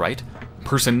mind, right?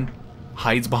 Person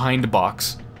hides behind a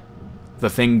box. The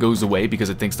thing goes away because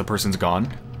it thinks the person's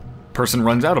gone. Person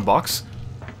runs out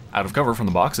of cover from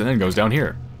the box, and then goes down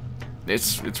here.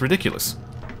 It's ridiculous.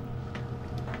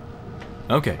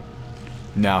 Okay.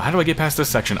 Now, how do I get past this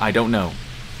section? I don't know.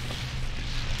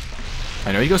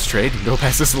 I know you go straight and go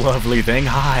past this lovely thing.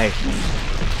 Hi.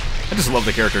 I just love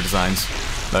the character designs.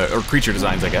 Or creature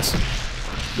designs, I guess.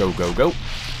 Go, go, go.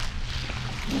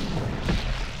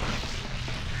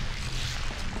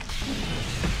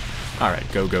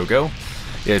 Alright, go, go, go.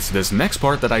 It's this next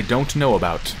part that I don't know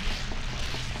about.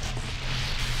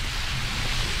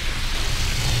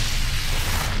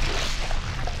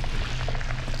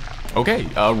 Okay,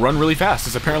 run really fast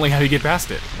is apparently how you get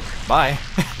past it. Bye.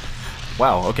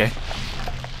 Wow, okay.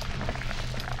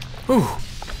 Whew.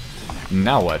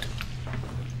 Now what?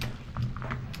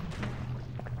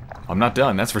 I'm not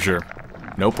done, that's for sure.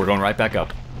 Nope, we're going right back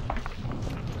up.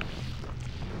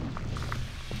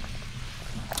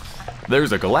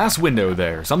 There's a glass window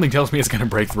there. Something tells me it's gonna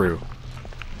break through.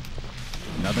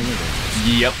 Nothing of interest.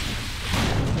 Yep.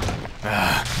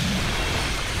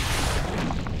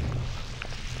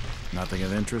 Nothing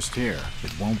of interest here.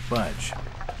 It won't budge.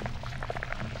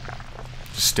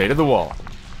 Stay to the wall.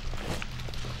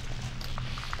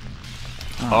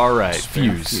 Alright,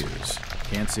 Spare fuse.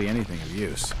 Can't see anything of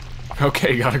use.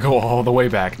 Okay, gotta go all the way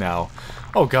back now.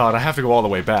 Oh god, I have to go all the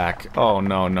way back. Oh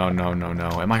no, no, no, no,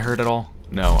 no. Am I hurt at all?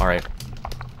 No, alright.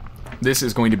 This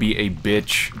is going to be a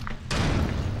bitch.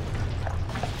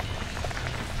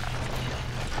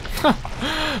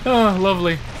 Oh,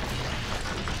 lovely.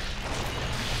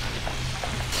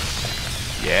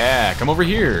 Yeah, come over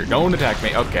here. Don't attack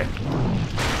me. Okay.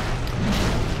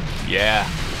 Yeah.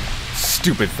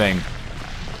 Stupid thing.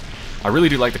 I really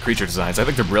do like the creature designs. I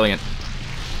think they're brilliant.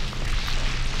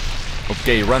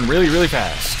 Okay, run really, really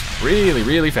fast. Really,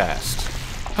 really fast.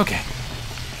 Okay.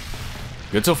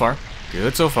 Good so far.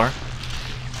 Good so far.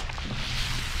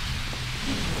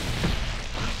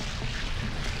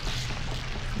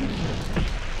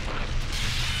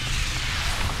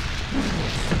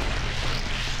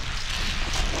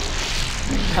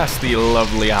 Past the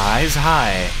lovely eyes.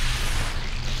 Hi.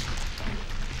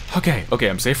 Okay, okay,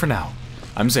 I'm safe for now.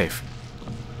 I'm safe.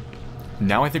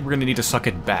 Now I think we're gonna need to suck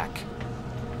it back.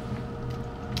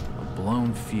 A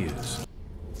blown fuse.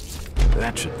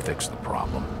 That should fix the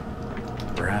problem.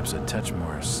 Perhaps a touch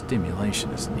more stimulation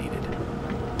is needed.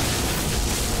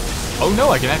 Oh no,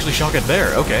 I can actually shock it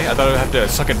there. Okay, I thought I'd have to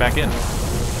suck it back in.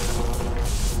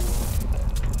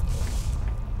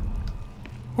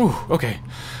 Whew, okay.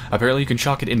 Apparently you can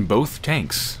shock it in both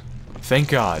tanks. Thank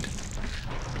God.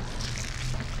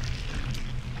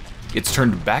 It's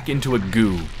turned back into a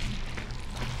goo.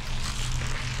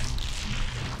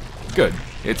 Good.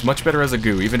 It's much better as a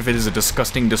goo, even if it is a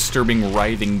disgusting, disturbing,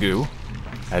 writhing goo.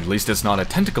 At least it's not a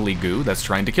tentacly goo that's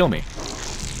trying to kill me.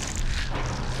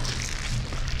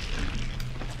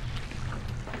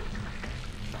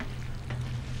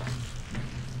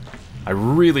 I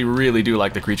really, really do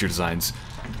like the creature designs.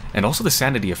 And also the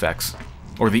sanity effects.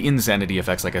 Or the insanity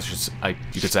effects, I guess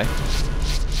you could say.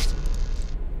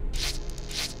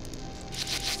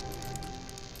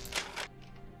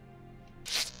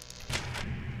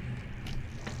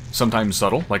 Sometimes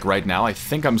subtle, like right now. I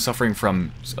think I'm suffering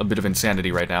from a bit of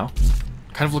insanity right now.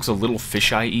 Kind of looks a little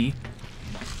fisheye-y.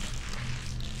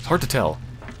 It's hard to tell.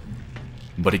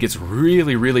 But it gets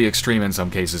really, really extreme in some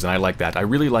cases, and I like that. I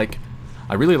really like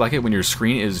it when your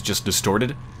screen is just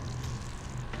distorted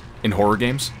in horror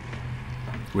games.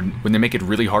 When they make it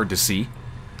really hard to see.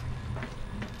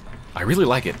 I really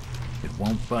like it. It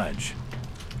won't budge.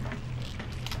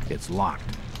 It's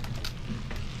locked.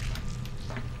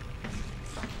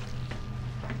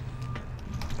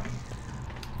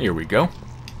 Here we go.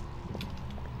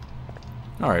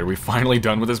 Alright, are we finally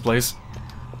done with this place?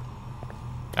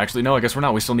 Actually, no, I guess we're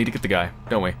not. We still need to get the guy,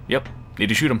 don't we? Yep, need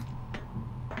to shoot him.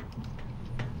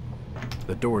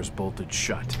 The door's bolted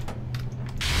shut.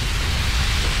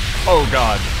 Oh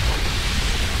god.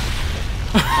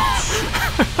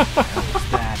 What was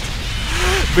that?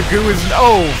 The goo is...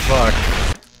 Oh, fuck.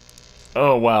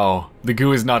 Oh, wow. The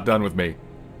goo is not done with me.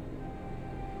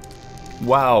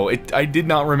 Wow, I did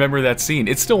not remember that scene.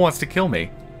 It still wants to kill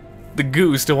me. The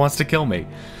goo still wants to kill me.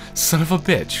 Son of a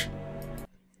bitch.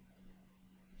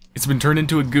 It's been turned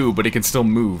into a goo, but it can still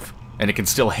move. And it can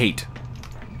still hate.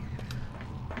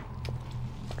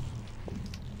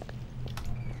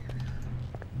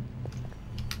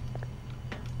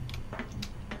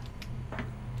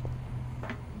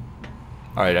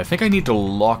 Alright, I think I need to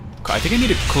lock... I think I need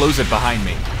to close it behind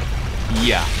me.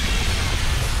 Yeah.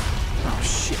 Oh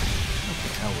shit. What the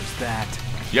hell was that?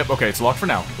 Yep, okay, it's locked for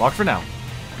now. Locked for now.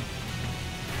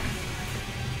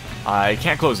 I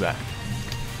can't close that.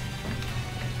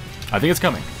 I think it's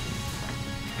coming.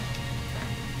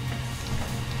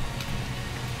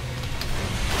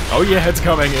 Oh yeah, it's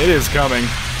coming. It is coming.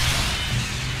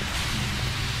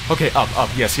 Okay, up, up.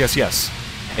 Yes, yes, yes.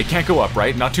 It can't go up,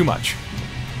 right? Not too much.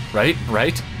 Right,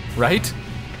 right, right?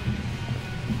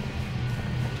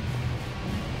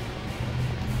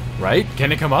 Right?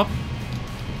 Can it come up?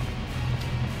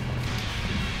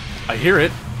 I hear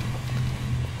it.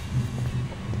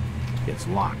 It's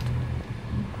locked.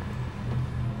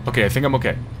 Okay, I think I'm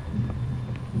okay.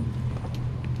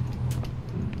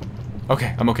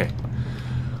 Okay, I'm okay.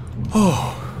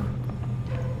 Oh.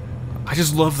 I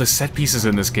just love the set pieces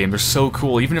in this game. They're so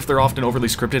cool, even if they're often overly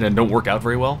scripted and don't work out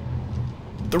very well.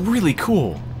 They're really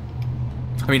cool.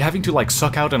 I mean, having to, like,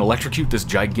 suck out and electrocute this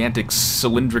gigantic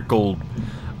cylindrical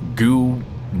goo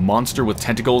monster with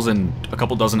tentacles and a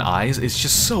couple dozen eyes is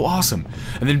just so awesome.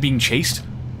 And then being chased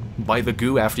by the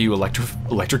goo after you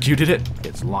electrocuted it.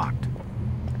 It's locked.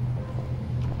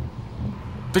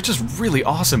 They're just really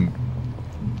awesome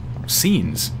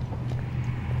scenes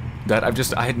that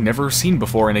I had never seen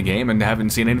before in a game and haven't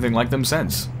seen anything like them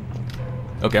since.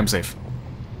 Okay, I'm safe.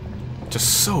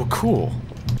 Just so cool.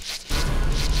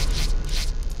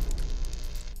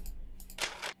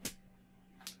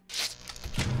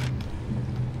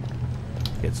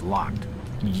 It's locked.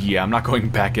 Yeah, I'm not going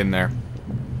back in there.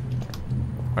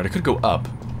 Alright, I could go up.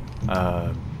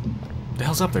 The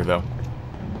hell's up there, though?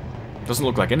 Doesn't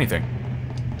look like anything.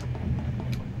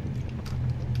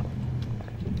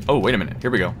 Oh, wait a minute. Here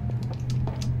we go.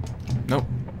 Nope.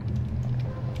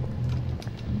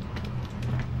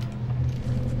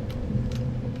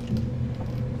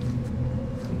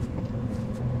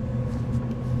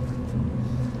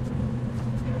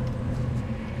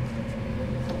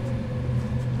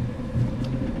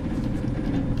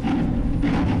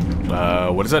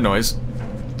 What is that noise?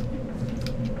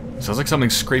 Sounds like something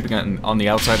scraping on the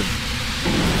outside of...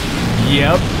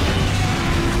 Yep.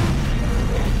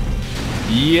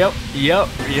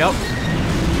 Yep.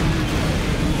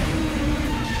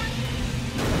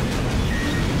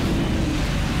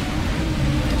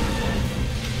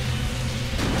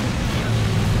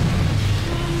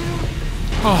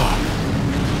 Oh.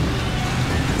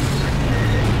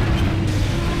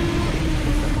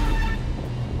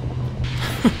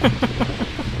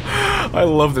 I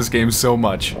love this game so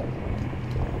much.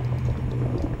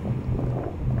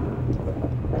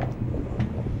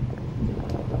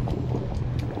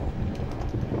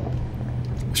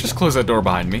 Let's just close that door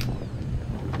behind me.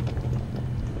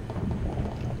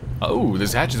 Oh,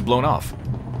 this hatch is blown off.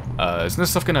 Isn't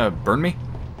this stuff gonna burn me?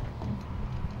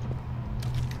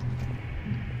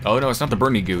 Oh no, it's not the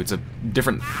burny goo, it's a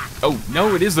different... Oh,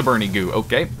 no, it is the burny goo,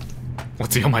 okay.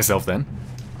 Let's heal myself then.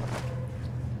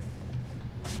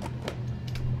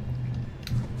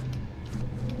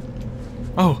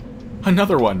 Oh,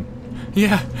 another one.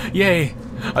 Yeah, yay.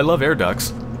 I love air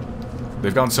ducts.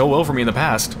 They've gone so well for me in the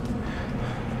past.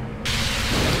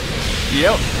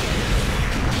 Yep.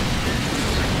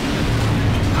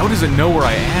 How does it know where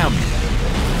I am?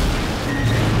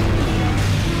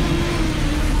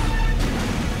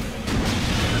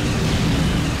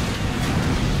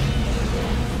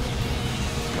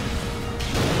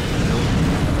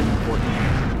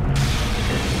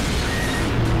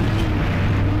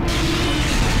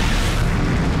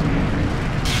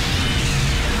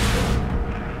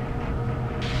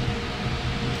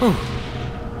 Whew.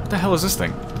 What the hell is this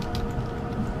thing?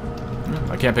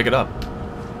 I can't pick it up.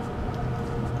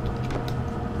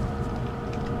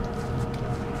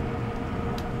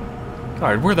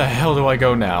 Alright, where the hell do I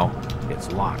go now?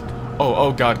 It's locked.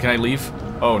 Oh god, can I leave?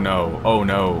 Oh no, oh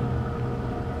no.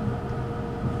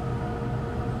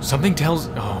 Something tells...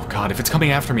 Oh god, if it's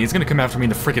coming after me, it's gonna come after me in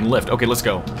the freaking lift. Okay, let's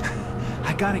go.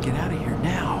 I gotta get out of here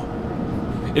now.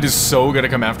 It is so gonna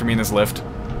come after me in this lift.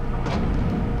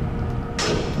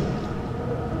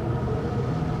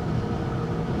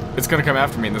 It's gonna come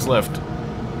after me in this lift.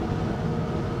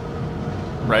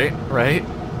 Right? Right?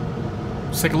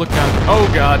 Just take a look down. Oh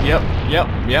god, yep.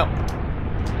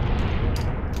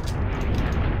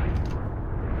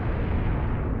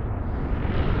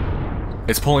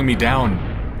 It's pulling me down.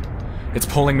 It's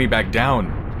pulling me back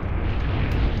down.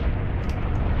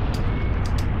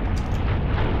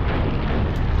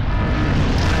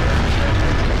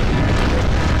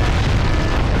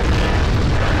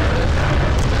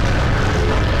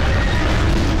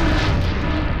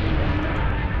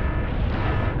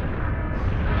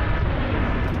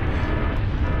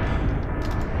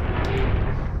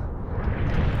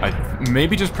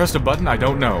 Maybe just pressed a button, I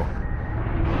don't know.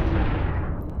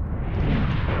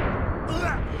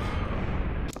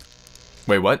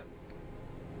 Wait, what?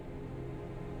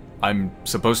 I'm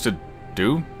supposed to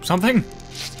do something?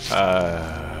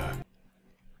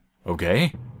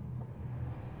 Okay.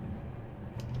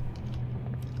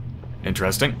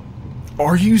 Interesting.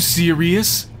 Are you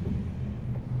serious?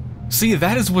 See,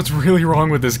 that is what's really wrong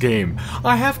with this game.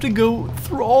 I have to go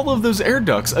through all of those air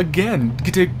ducts again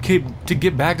to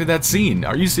get back to that scene.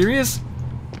 Are you serious?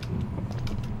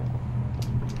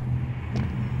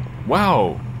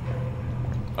 Wow.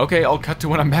 Okay, I'll cut to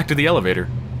when I'm back to the elevator.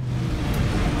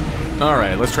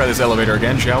 Alright, let's try this elevator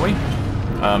again, shall we?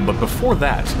 But before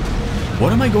that,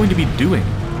 what am I going to be doing?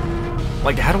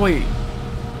 Like, how do I...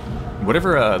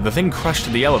 Whatever, the thing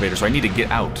crushed the elevator, so I need to get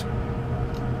out.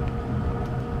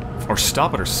 Or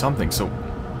stop it or something, so...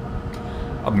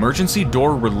 Emergency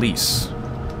door release.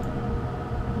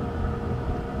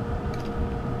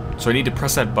 So I need to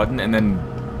press that button and then...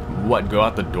 What, go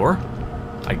out the door?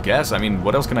 I guess, I mean,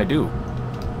 what else can I do?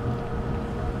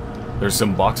 There's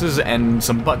some boxes and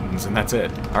some buttons, and that's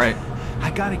it. Alright. I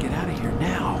gotta get out of here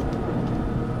now.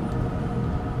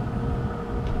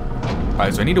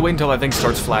 Alright, so I need to wait until that thing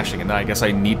starts flashing, and then I guess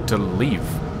I need to leave.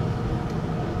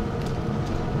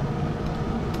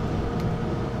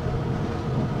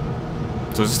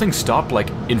 So does this thing stop,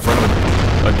 like, in front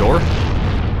of a door?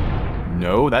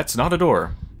 No, that's not a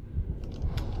door.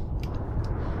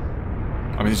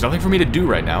 I mean, there's nothing for me to do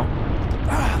right now.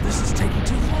 Ah, this is taking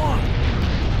too long.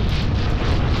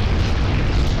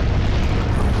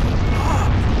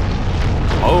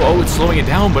 Oh, it's slowing it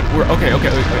down, but we're... Okay,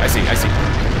 I see, I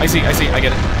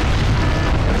get it.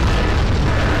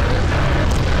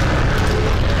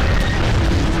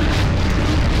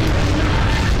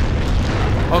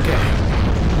 Okay,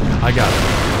 I got it.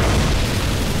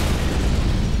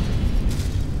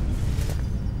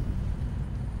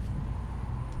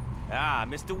 Ah,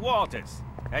 Mr. Walters.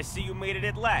 I see you made it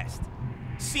at last.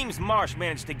 Seems Marsh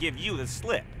managed to give you the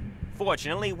slip.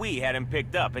 Fortunately, we had him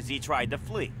picked up as he tried to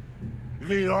flee.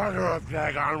 The Order of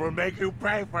Dagon will make you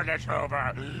pay for this, Hoover.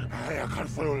 I am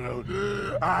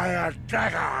Cthulhu. I am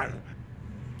Dagon.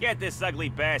 Get this ugly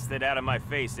bastard out of my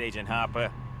face, Agent Harper.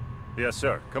 Yes,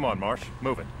 sir. Come on, Marsh.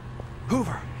 Move it.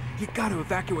 Hoover, you gotta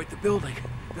evacuate the building.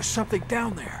 There's something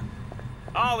down there.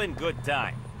 All in good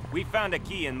time. We found a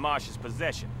key in Marsh's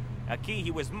possession. A key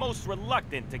he was most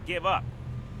reluctant to give up.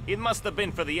 It must have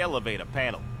been for the elevator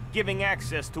panel, giving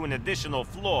access to an additional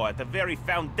floor at the very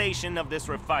foundation of this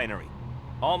refinery.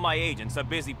 All my agents are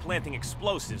busy planting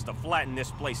explosives to flatten this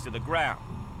place to the ground.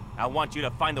 I want you to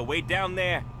find a way down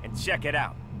there and check it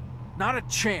out. Not a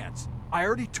chance. I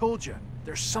already told you.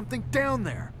 There's something down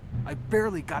there. I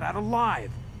barely got out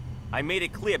alive. I made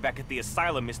it clear back at the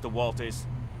asylum, Mr. Walters.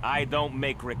 I don't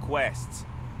make requests.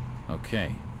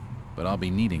 Okay, but I'll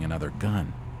be needing another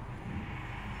gun.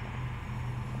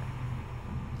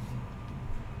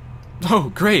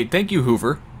 Oh, great. Thank you,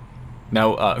 Hoover.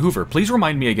 Now, Hoover, please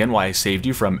remind me again why I saved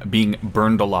you from being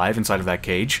burned alive inside of that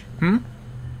cage.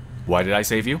 Why did I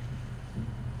save you?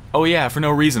 Oh yeah, for no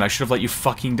reason. I should have let you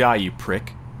fucking die, you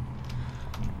prick.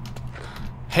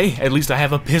 Hey, at least I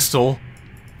have a pistol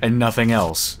and nothing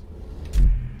else.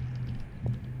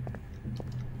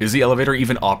 Is the elevator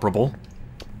even operable?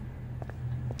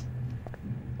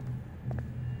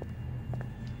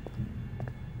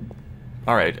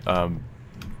 Alright,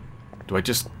 do I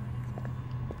just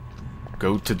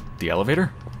go to the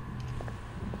elevator?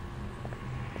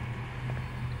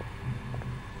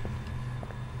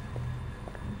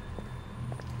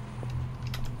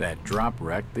 That drop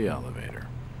wrecked the elevator.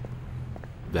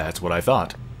 That's what I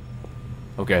thought.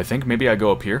 Okay, I think maybe I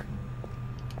go up here.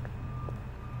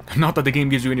 Not that the game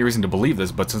gives you any reason to believe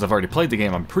this, but since I've already played the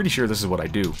game, I'm pretty sure this is what I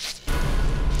do.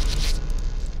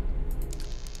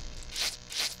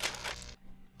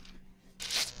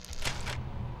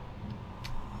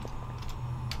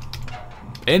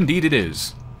 Indeed it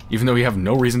is. Even though you have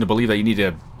no reason to believe that you need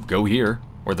to go here,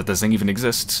 or that this thing even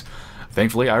exists.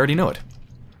 Thankfully, I already know it.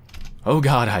 Oh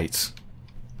God, heights.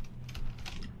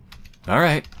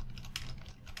 Alright.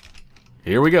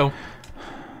 Here we go.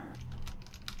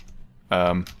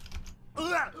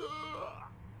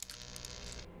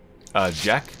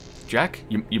 Jack,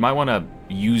 you might want to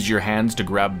use your hands to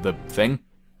grab the thing.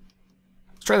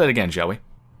 Let's try that again, shall we?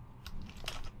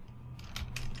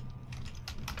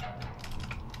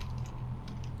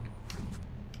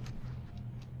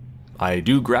 I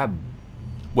do grab...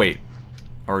 Wait.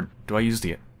 Or do I use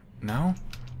the... No?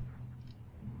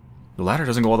 The ladder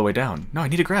doesn't go all the way down. No, I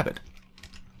need to grab it.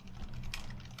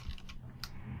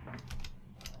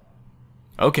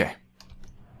 Okay.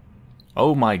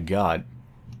 Oh my God.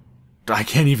 I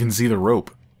can't even see the rope.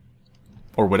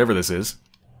 Or whatever this is.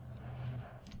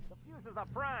 The fuses are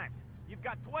primed. You've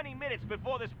got 20 minutes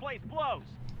before this place blows.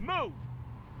 Move!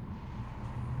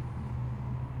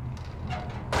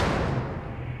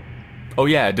 Oh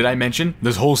yeah, did I mention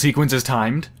this whole sequence is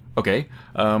timed? Okay.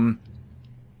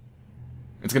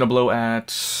 It's gonna blow at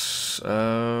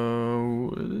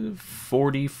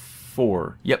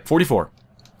 44. Yep, 44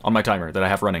 on my timer that I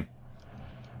have running.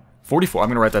 44. I'm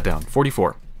gonna write that down.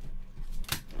 44.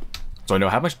 So I know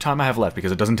how much time I have left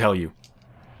because it doesn't tell you.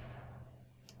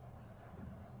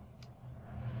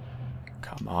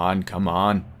 Come on, come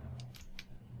on.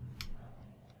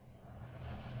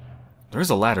 There is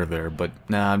a ladder there, but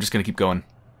nah, I'm just gonna keep going.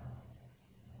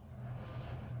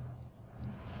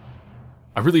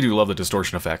 I really do love the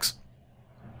distortion effects.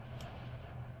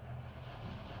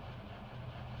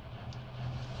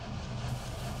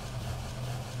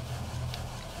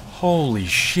 Holy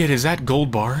shit, is that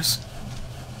gold bars?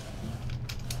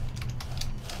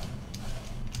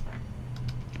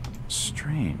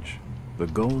 Strange. The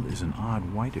gold is an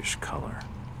odd whitish color.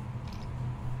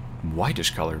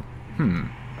 Whitish color?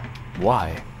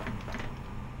 Why?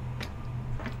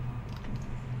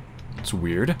 It's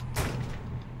weird.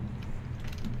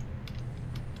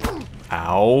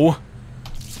 Ow.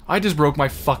 I just broke my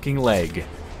fucking leg.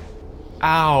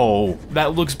 Ow.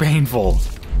 That looks painful.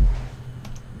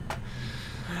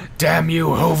 Damn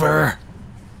you, Hoover.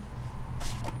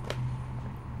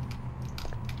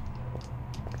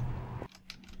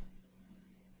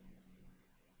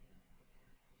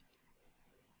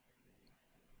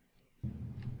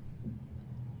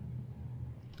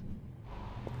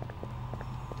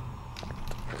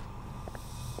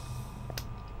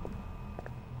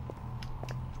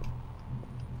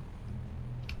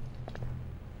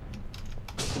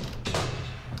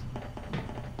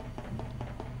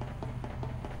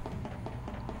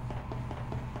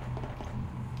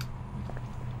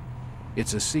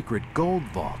 It's a secret gold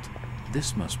vault.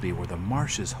 This must be where the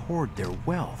Marshes hoard their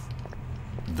wealth.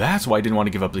 That's why I didn't want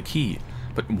to give up the key.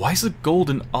 But why is the gold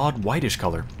an odd whitish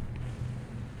color?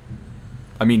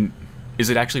 I mean, is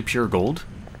it actually pure gold?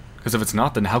 Because if it's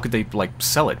not, then how could they, like,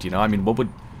 sell it, you know? I mean, what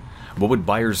would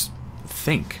buyers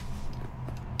think?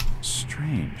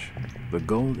 Strange. The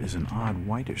gold is an odd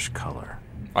whitish color.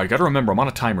 I gotta remember, I'm on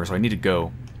a timer, so I need to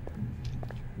go.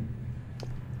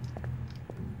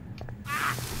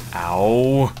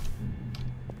 Ow.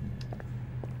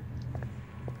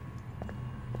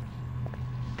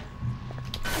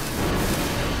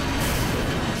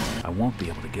 I won't be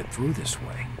able to get through this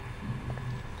way.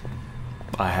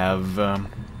 I have,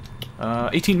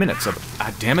 18 minutes of it.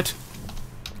 Ah, damn it.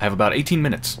 I have about 18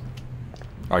 minutes.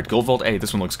 Alright, Gold Vault A.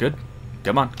 This one looks good.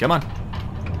 Come on, come on.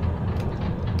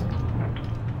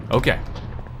 Okay.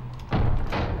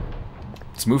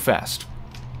 Let's move fast.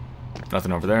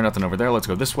 Nothing over there, nothing over there. Let's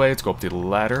go this way. Let's go up the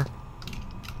ladder.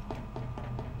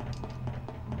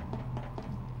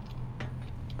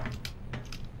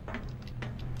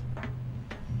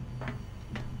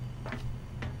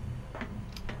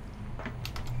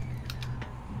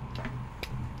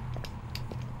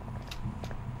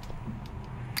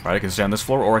 Alright, I can stay on this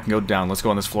floor, or I can go down. Let's go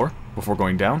on this floor before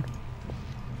going down.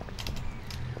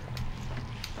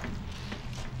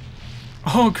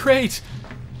 Oh, great!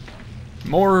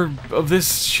 More of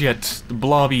this shit. The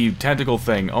blobby tentacle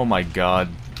thing. Oh my god.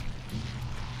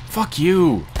 Fuck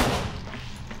you!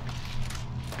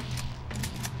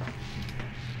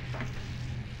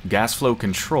 Gas flow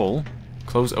control.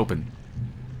 Close open.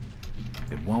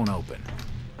 It won't open.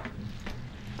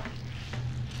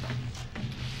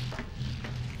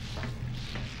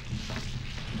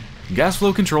 Gas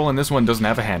flow control, and this one doesn't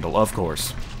have a handle, of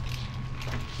course.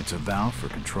 It's a valve for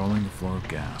controlling the flow of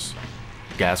gas.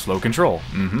 Gas flow control.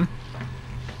 Mm-hmm.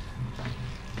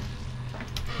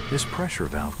 This pressure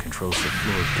valve controls the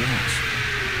flow of gas.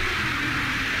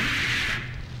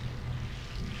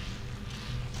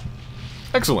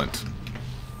 Excellent.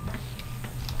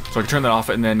 So I can turn that off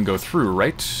and then go through,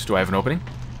 right? Do I have an opening?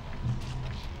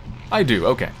 I do,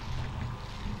 okay.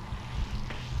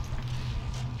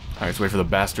 Alright, let's wait for the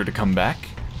bastard to come back.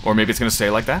 Or maybe it's gonna stay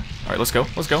like that. Alright, let's go,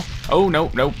 let's go. Oh, no,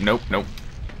 no, no, no.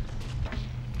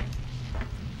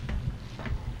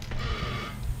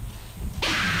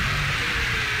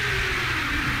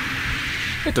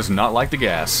 It does not like the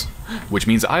gas, which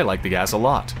means I like the gas a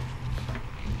lot.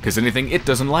 Because anything it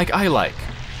doesn't like, I like.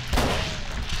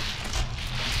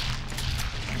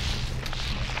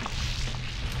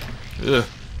 Ugh.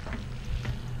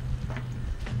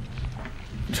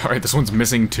 Alright, this one's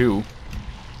missing too.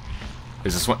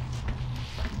 Is this one?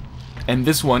 And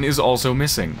this one is also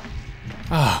missing.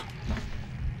 Ah.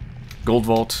 Gold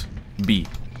Vault B.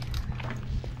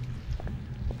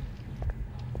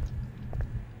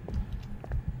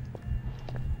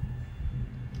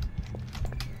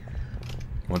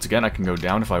 Once again, I can go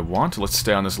down if I want. Let's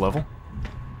stay on this level.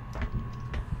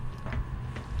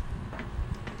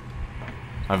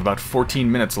 I have about 14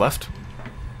 minutes left.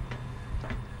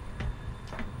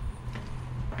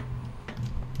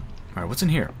 Alright, what's in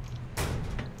here?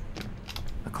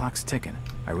 The clock's ticking.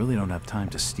 I really don't have time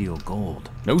to steal gold.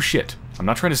 No shit. I'm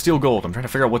not trying to steal gold. I'm trying to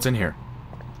figure out what's in here.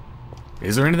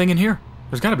 Is there anything in here?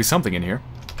 There's gotta be something in here.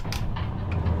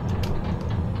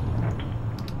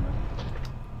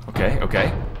 Okay,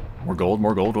 okay. More gold,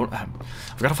 more gold.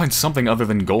 I've got to find something other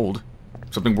than gold.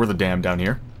 Something worth a damn down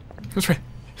here. That's right.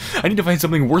 I need to find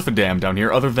something worth a damn down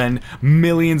here other than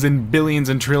millions and billions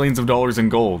and trillions of dollars in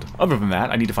gold. Other than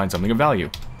that, I need to find something of value.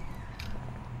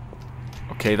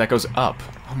 Okay, that goes up.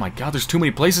 Oh my god, there's too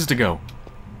many places to go.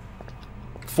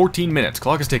 14 minutes.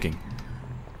 Clock is ticking.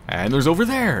 And there's over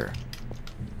there.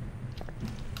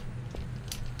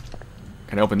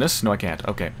 Can I open this? No, I can't.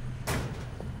 Okay.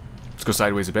 Let's go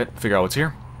sideways a bit, figure out what's here.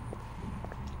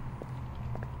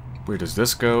 Where does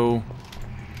this go?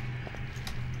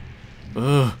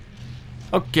 Ugh.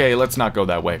 Okay, let's not go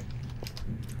that way.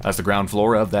 That's the ground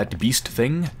floor of that beast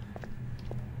thing.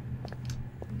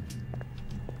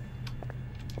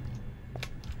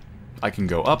 I can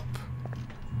go up.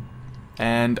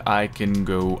 And I can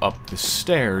go up the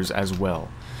stairs as well.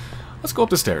 Let's go up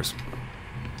the stairs.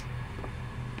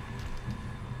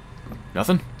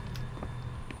 Nothing?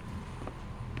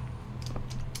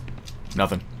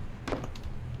 Nothing.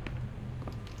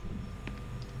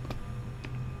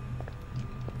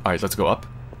 Alright, let's go up.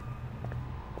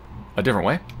 A different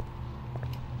way.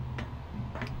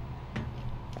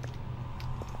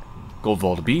 Gold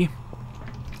Vault B.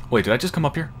 Wait, did I just come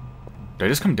up here? Did I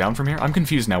just come down from here? I'm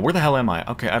confused now. Where the hell am I?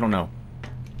 Okay, I don't know.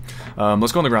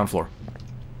 Let's go on the ground floor.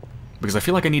 Because I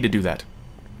feel like I need to do that.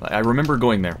 I remember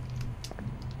going there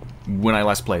when I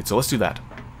last played, so let's do that.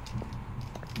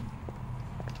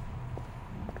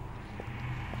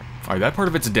 Alright, that part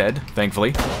of it's dead,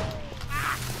 thankfully.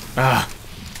 Ah.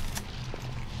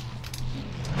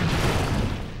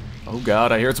 Oh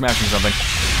god, I hear it smashing something.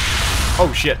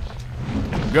 Oh shit.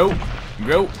 Go.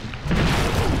 Go.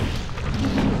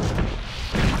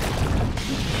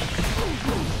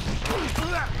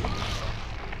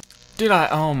 Did I?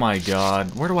 Oh my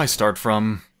god. Where do I start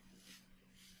from?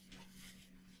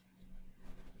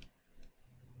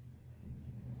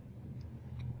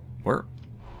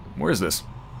 Where is this?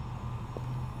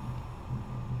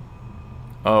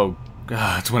 Oh,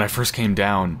 god, it's when I first came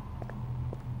down.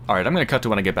 Alright, I'm gonna cut to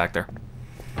when I get back there.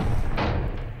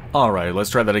 Alright, let's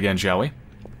try that again, shall we?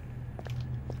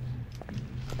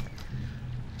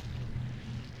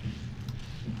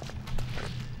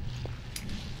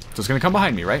 So it's gonna come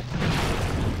behind me, right?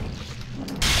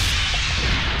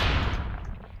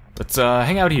 Let's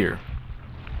hang out here.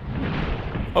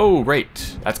 Oh,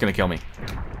 right. That's gonna kill me.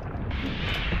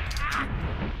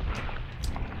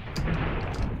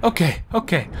 Okay,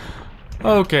 okay.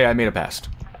 Okay, I made it past.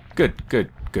 Good, good,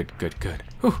 good, good, good.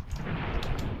 Whew.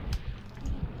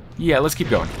 Yeah, let's keep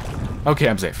going. Okay,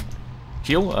 I'm safe.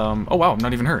 Heal? Oh wow, I'm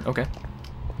not even hurt. Okay.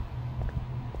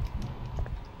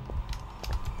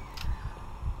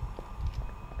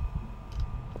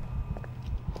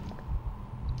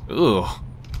 Ugh.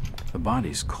 The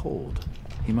body's cold.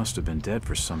 He must have been dead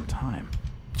for some time.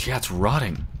 Yeah, it's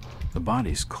rotting. The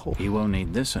body's cold. He won't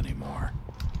need this anymore.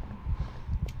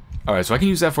 Alright, so I can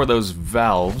use that for those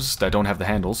valves that don't have the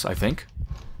handles, I think.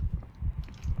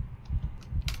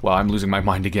 Wow, I'm losing my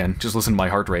mind again. Just listen to my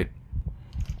heart rate.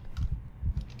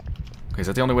 Okay, is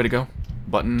that the only way to go?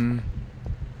 Button?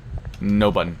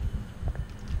 No button.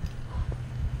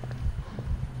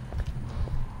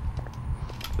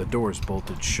 The door's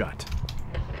bolted shut.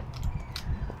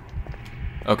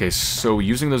 Okay, so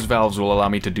using those valves will allow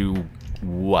me to do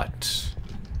what?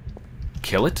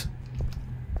 Kill it?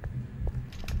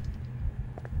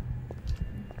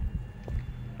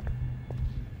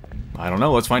 I don't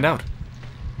know, let's find out.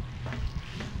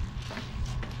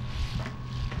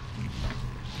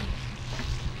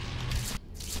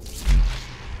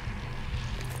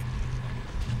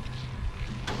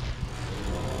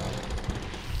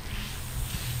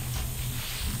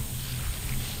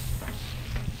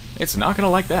 It's not gonna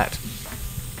like that.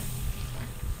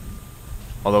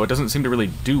 Although it doesn't seem to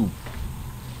really do...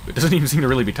 It doesn't even seem to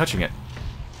really be touching it.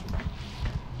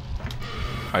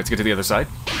 Alright, let's get to the other side.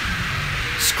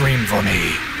 Scream for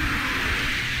me!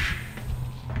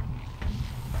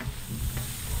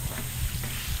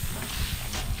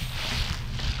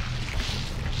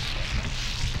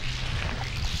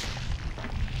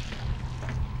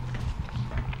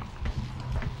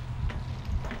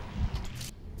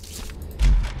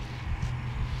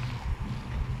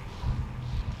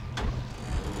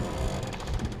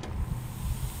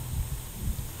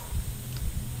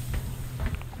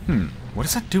 What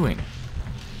is that doing?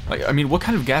 Like, I mean, what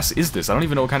kind of gas is this? I don't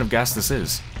even know what kind of gas this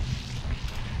is.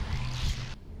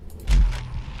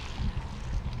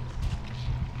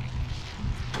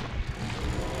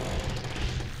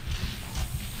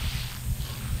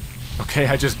 Okay,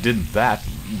 I just did that.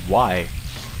 Why?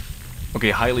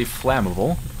 Okay, highly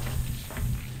flammable.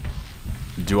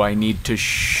 Do I need to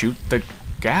shoot the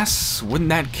gas? Wouldn't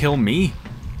that kill me?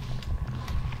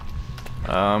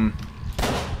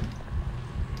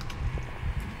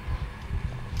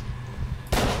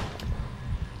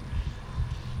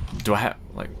 Do I have,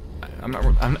 like,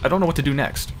 I don't know what to do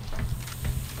next.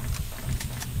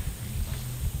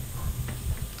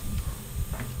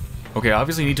 Okay, I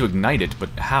obviously need to ignite it, but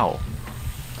how?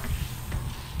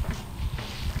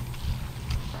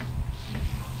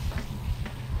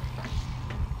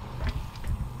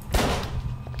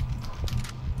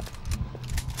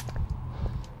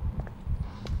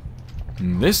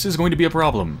 This is going to be a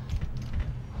problem.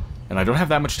 And I don't have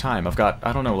that much time. I've got,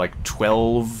 I don't know, like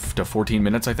 12 to 14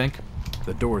 minutes, I think.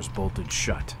 The door's bolted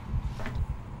shut.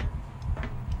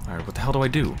 Alright, what the hell do I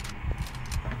do?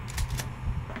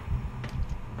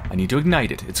 I need to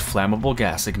ignite it. It's flammable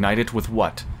gas. Ignite it with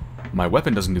what? My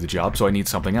weapon doesn't do the job, so I need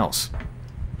something else.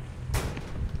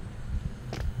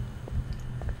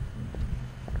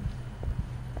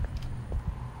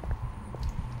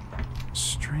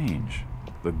 Strange.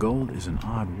 The gold is an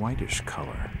odd whitish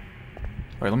color.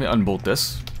 Alright, let me unbolt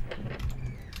this.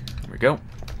 There we go.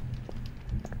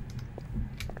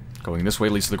 Going this way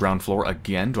leads to the ground floor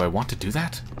again. Do I want to do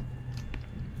that?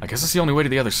 I guess that's the only way to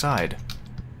the other side.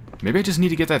 Maybe I just need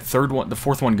to get that third one, the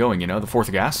fourth one going, you know? The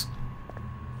fourth gas?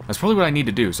 That's probably what I need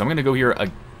to do. So I'm going to go here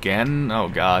again. Oh,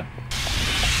 God.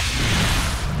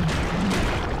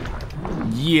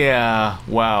 Yeah.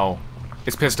 Wow.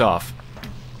 It's pissed off.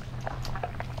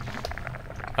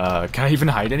 Can I even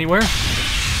hide anywhere?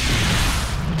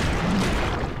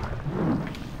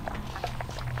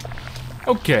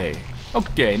 Okay.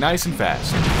 Okay, nice and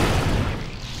fast.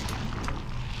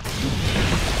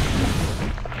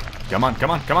 Come on,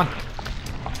 come on, come on.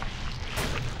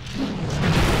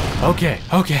 Okay,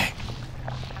 okay.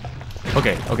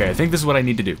 Okay, okay, I think this is what I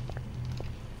need to do.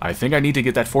 I think I need to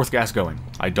get that fourth gas going.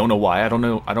 I don't know why. I don't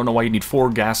know why you need 4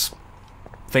 gas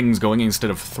things going instead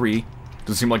of 3.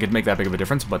 Doesn't seem like it'd make that big of a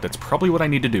difference, but that's probably what I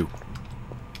need to do.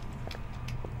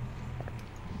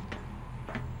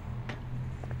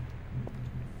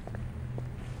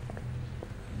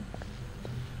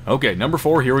 Okay, number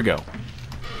 4, here we go.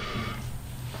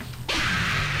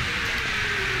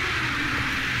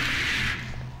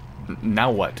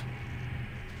 Now what?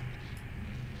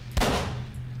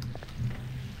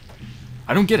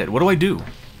 I don't get it. What do I do?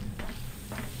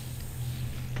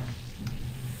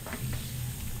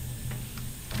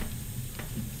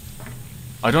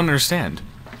 I don't understand.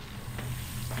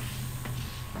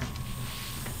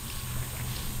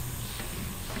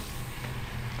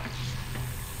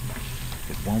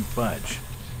 It won't budge.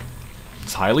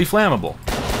 It's highly flammable.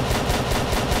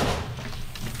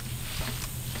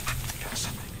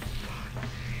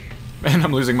 And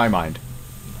I'm losing my mind.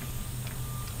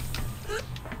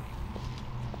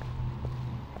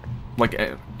 Like,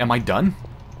 am I done?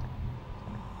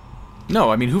 No,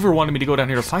 I mean, Hoover wanted me to go down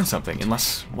here to find something,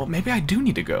 unless... Well, maybe I do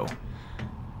need to go.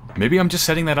 Maybe I'm just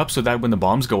setting that up so that when the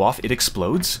bombs go off, it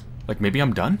explodes? Like, maybe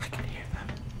I'm done? I can hear them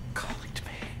calling to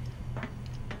me.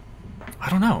 I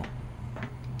don't know.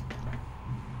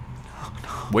 Oh,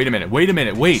 no. Wait a minute,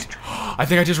 wait! I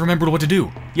think I just remembered what to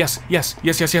do. Yes.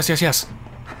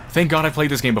 Thank God I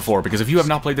played this game before, because if you have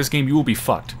not played this game, you will be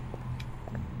fucked.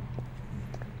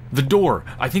 The door.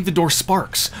 I think the door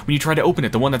sparks when you try to open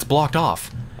it, the one that's blocked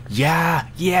off. Yeah,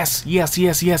 yes,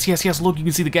 look, you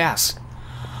can see the gas.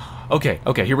 Okay,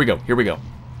 here we go.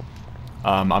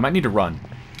 I might need to run.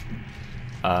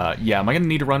 Yeah, am I gonna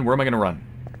need to run? Where am I gonna run?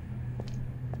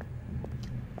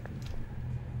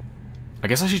 I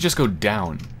guess I should just go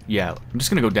down. Yeah, I'm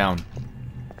just gonna go down.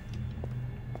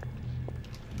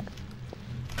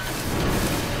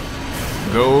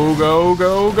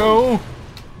 Go!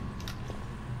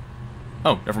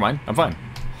 Oh, never mind. I'm fine.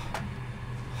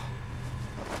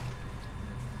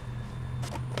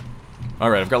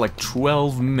 Alright, I've got like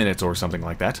 12 minutes or something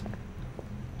like that.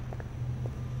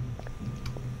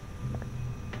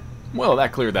 Well,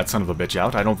 that cleared that son of a bitch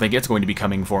out. I don't think it's going to be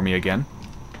coming for me again.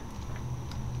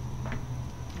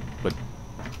 But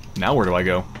now where do I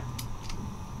go?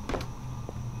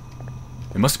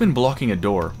 It must have been blocking a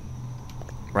door.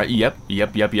 Right, yep,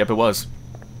 it was.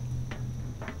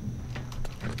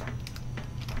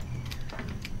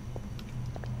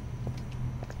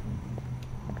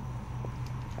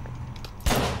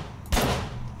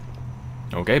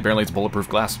 Okay, apparently it's bulletproof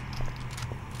glass.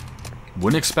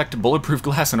 Wouldn't expect bulletproof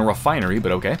glass in a refinery,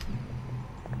 but okay.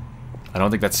 I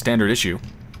don't think that's standard issue.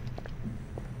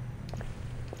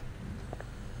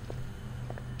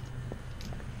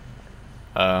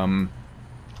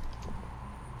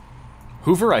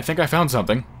 Hoover, I think I found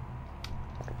something.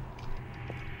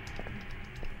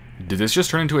 Did this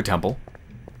just turn into a temple?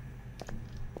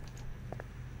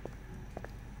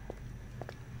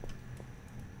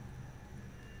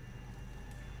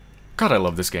 God, I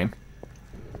love this game.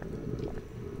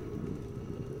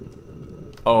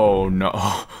 Oh, no.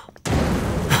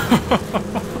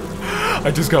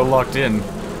 I just got locked in.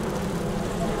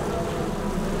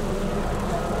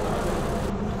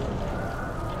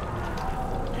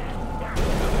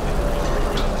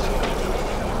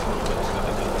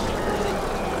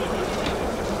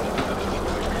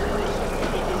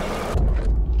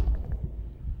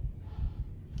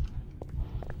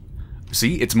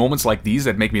 See, it's moments like these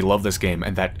that make me love this game,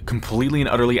 and that completely and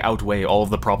utterly outweigh all of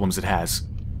the problems it has.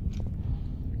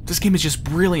 This game is just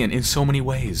brilliant in so many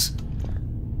ways.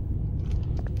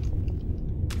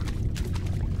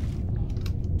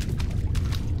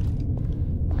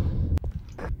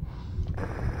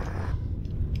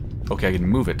 Okay, I can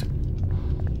move it.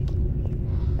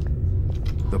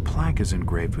 The plaque is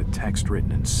engraved with text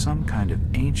written in some kind of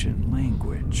ancient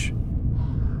language.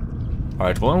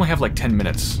 Alright, we'll only have like 10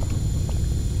 minutes.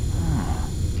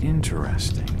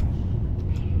 Interesting.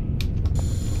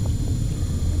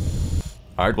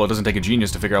 Alright, well it doesn't take a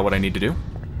genius to figure out what I need to do.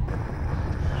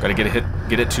 Gotta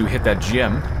get it to hit that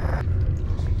gem.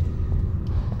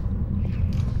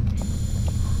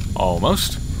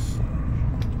 Almost.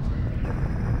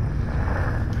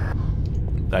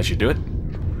 That should do it.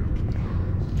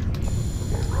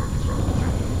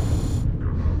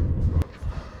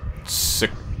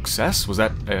 Success? Was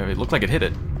that... it looked like it hit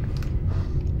it.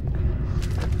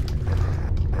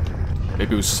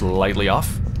 Maybe it was slightly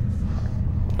off.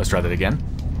 Let's try that again.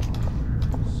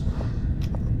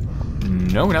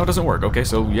 No, now it doesn't work. Okay,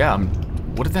 so yeah,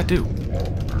 what did that do?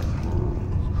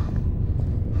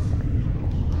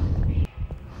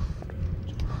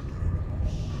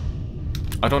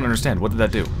 I don't understand. What did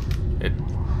that do? It...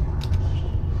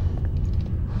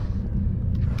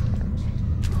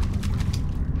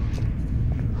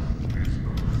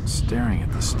 Staring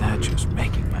at the statue's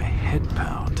making my head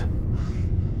pound.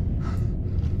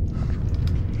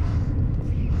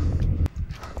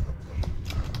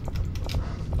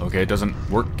 Okay, it doesn't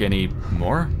work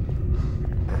anymore.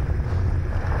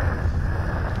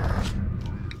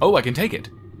 Oh, I can take it.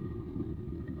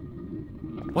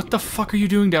 What the fuck are you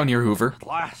doing down here, Hoover? At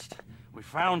last, we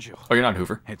found you. Oh, you're not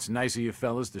Hoover. It's nice of you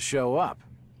fellas to show up.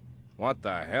 What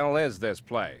the hell is this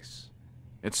place?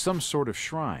 It's some sort of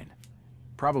shrine.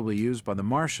 Probably used by the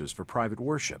Marshes for private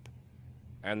worship.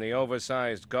 And the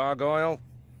oversized gargoyle?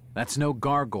 That's no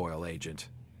gargoyle, Agent.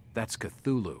 That's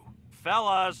Cthulhu.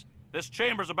 Fellas, this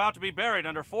chamber's about to be buried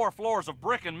under 4 floors of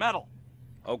brick and metal.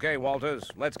 Okay, Walters,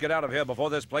 let's get out of here before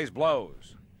this place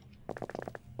blows.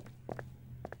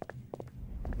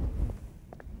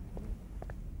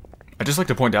 I'd just like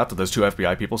to point out that those two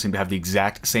FBI people seem to have the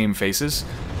exact same faces.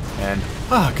 And,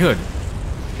 good.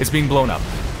 It's being blown up.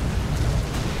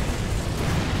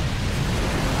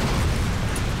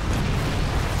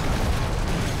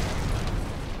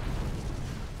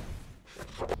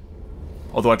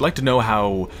 Although I'd like to know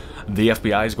how the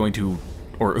FBI is going to,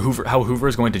 or how Hoover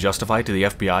is going to justify to the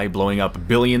FBI blowing up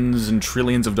billions and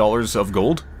trillions of dollars of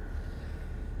gold.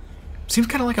 Seems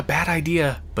kind of like a bad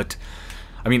idea, but...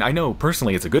 I mean, I know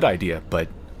personally it's a good idea, but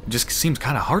it just seems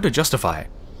kind of hard to justify.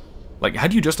 Like, how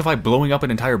do you justify blowing up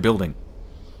an entire building?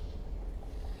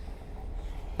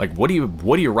 Like, what do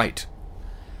you write?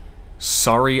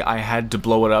 Sorry, I had to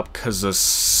blow it up because of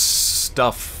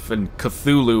stuff and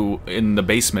Cthulhu in the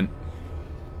basement.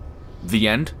 The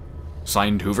end?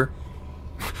 Signed, Hoover?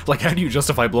 Like, how do you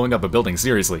justify blowing up a building?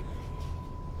 Seriously.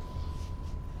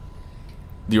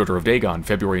 The Order of Dagon,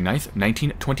 February 9th,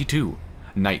 1922.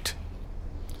 Night.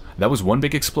 That was one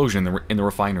big explosion in the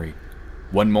refinery.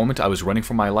 One moment I was running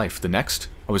for my life, the next,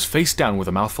 I was face down with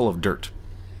a mouthful of dirt.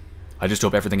 I just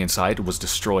hope everything inside was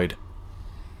destroyed.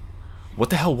 What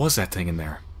the hell was that thing in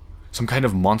there? Some kind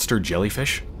of monster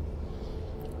jellyfish?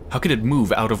 How could it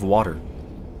move out of water?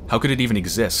 How could it even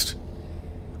exist?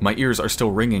 My ears are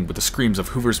still ringing with the screams of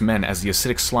Hoover's men as the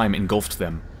acidic slime engulfed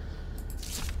them.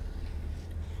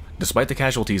 Despite the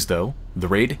casualties, though, the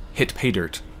raid hit pay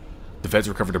dirt. The feds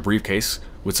recovered a briefcase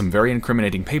with some very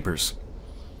incriminating papers.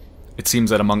 It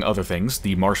seems that, among other things,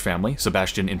 the Marsh family,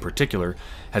 Sebastian in particular,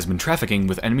 has been trafficking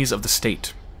with enemies of the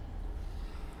state.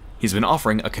 He's been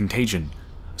offering a contagion,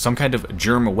 some kind of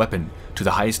germ weapon, to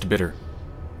the highest bidder.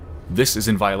 This is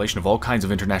in violation of all kinds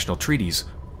of international treaties,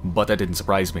 but that didn't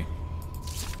surprise me.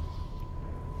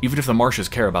 Even if the Marshes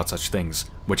care about such things,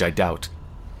 which I doubt,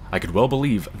 I could well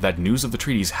believe that news of the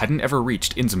treaties hadn't ever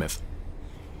reached Innsmouth.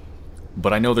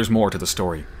 But I know there's more to the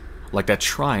story. Like that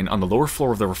shrine on the lower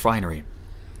floor of the refinery,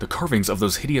 the carvings of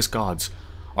those hideous gods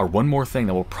are one more thing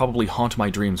that will probably haunt my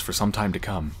dreams for some time to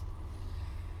come.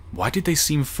 Why did they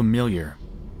seem familiar?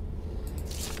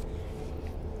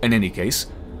 In any case,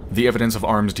 the evidence of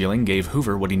arms dealing gave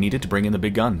Hoover what he needed to bring in the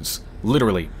big guns.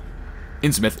 Literally.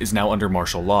 Innsmouth is now under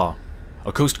martial law.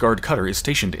 A Coast Guard cutter is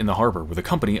stationed in the harbor with a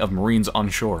company of Marines on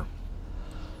shore.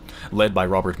 Led by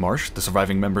Robert Marsh, the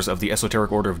surviving members of the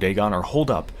Esoteric Order of Dagon are holed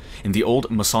up in the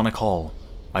old Masonic Hall.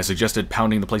 I suggested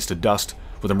pounding the place to dust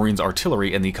with the Marines'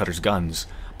 artillery and the cutter's guns,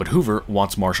 but Hoover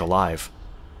wants Marsh alive.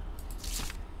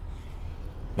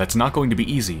 That's not going to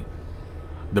be easy.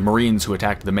 The Marines who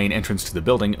attacked the main entrance to the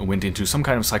building went into some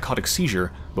kind of psychotic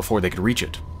seizure before they could reach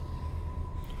it.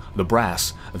 The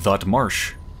brass thought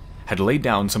Marsh had laid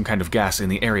down some kind of gas in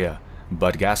the area,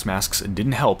 but gas masks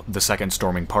didn't help the second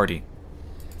storming party.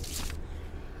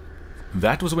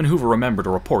 That was when Hoover remembered a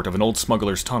report of an old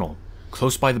smuggler's tunnel,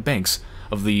 close by the banks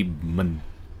of the I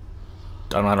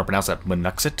don't know how to pronounce that,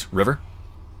 Monuxet River?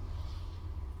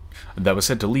 That was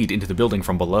said to lead into the building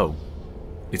from below.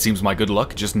 It seems my good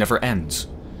luck just never ends.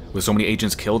 With so many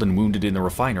agents killed and wounded in the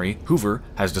refinery, Hoover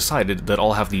has decided that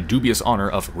I'll have the dubious honor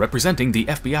of representing the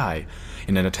FBI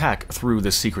in an attack through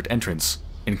this secret entrance,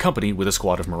 in company with a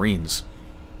squad of Marines.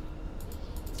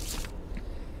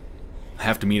 I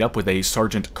have to meet up with a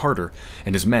Sergeant Carter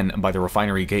and his men by the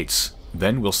refinery gates.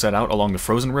 Then we'll set out along the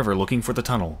frozen river looking for the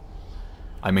tunnel.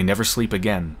 I may never sleep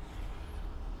again.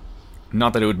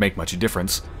 Not that it would make much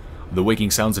difference. The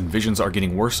waking sounds and visions are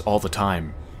getting worse all the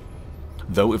time.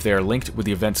 Though if they are linked with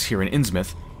the events here in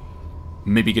Innsmouth,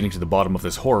 maybe getting to the bottom of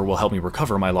this horror will help me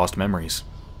recover my lost memories.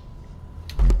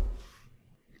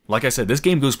 Like I said, this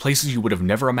game goes places you would have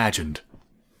never imagined.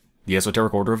 The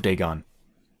Esoteric Order of Dagon.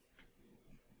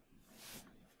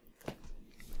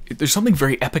 There's something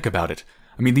very epic about it.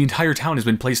 I mean, the entire town has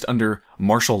been placed under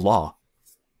martial law.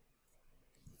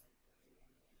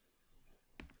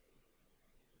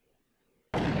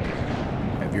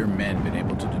 Have your men been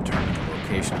able to determine the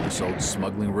location of this old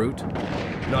smuggling route?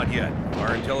 Not yet.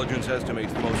 Our intelligence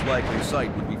estimates the most likely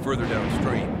site would be further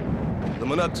downstream. The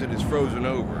Monuxet is frozen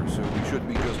over, so we should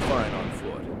be just fine on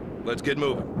foot. Let's get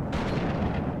moving.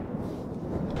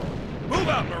 Move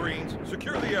out, Marines!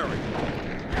 Secure the area!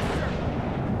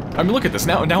 I mean, look at this.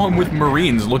 Now I'm with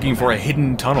Marines looking for a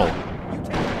hidden tunnel.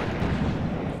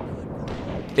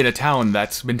 In a town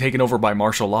that's been taken over by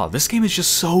martial law. This game is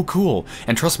just so cool.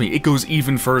 And trust me, it goes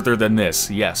even further than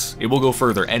this. Yes, it will go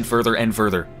further and further and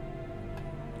further.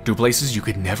 To places you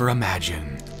could never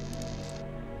imagine.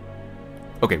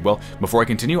 Okay, well, before I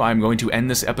continue, I'm going to end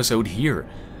this episode here.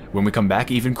 When we come back,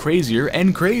 even crazier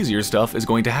and crazier stuff is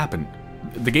going to happen.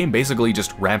 The game basically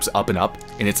just ramps up and up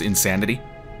in its insanity.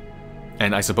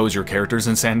 And I suppose your character's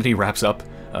insanity ramps up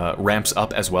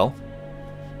as well.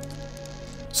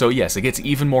 So yes, it gets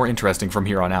even more interesting from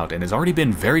here on out, and has already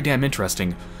been very damn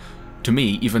interesting to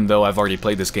me, even though I've already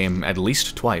played this game at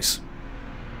least twice.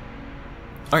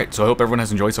 Alright, so I hope everyone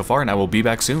has enjoyed so far, and I will be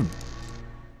back soon.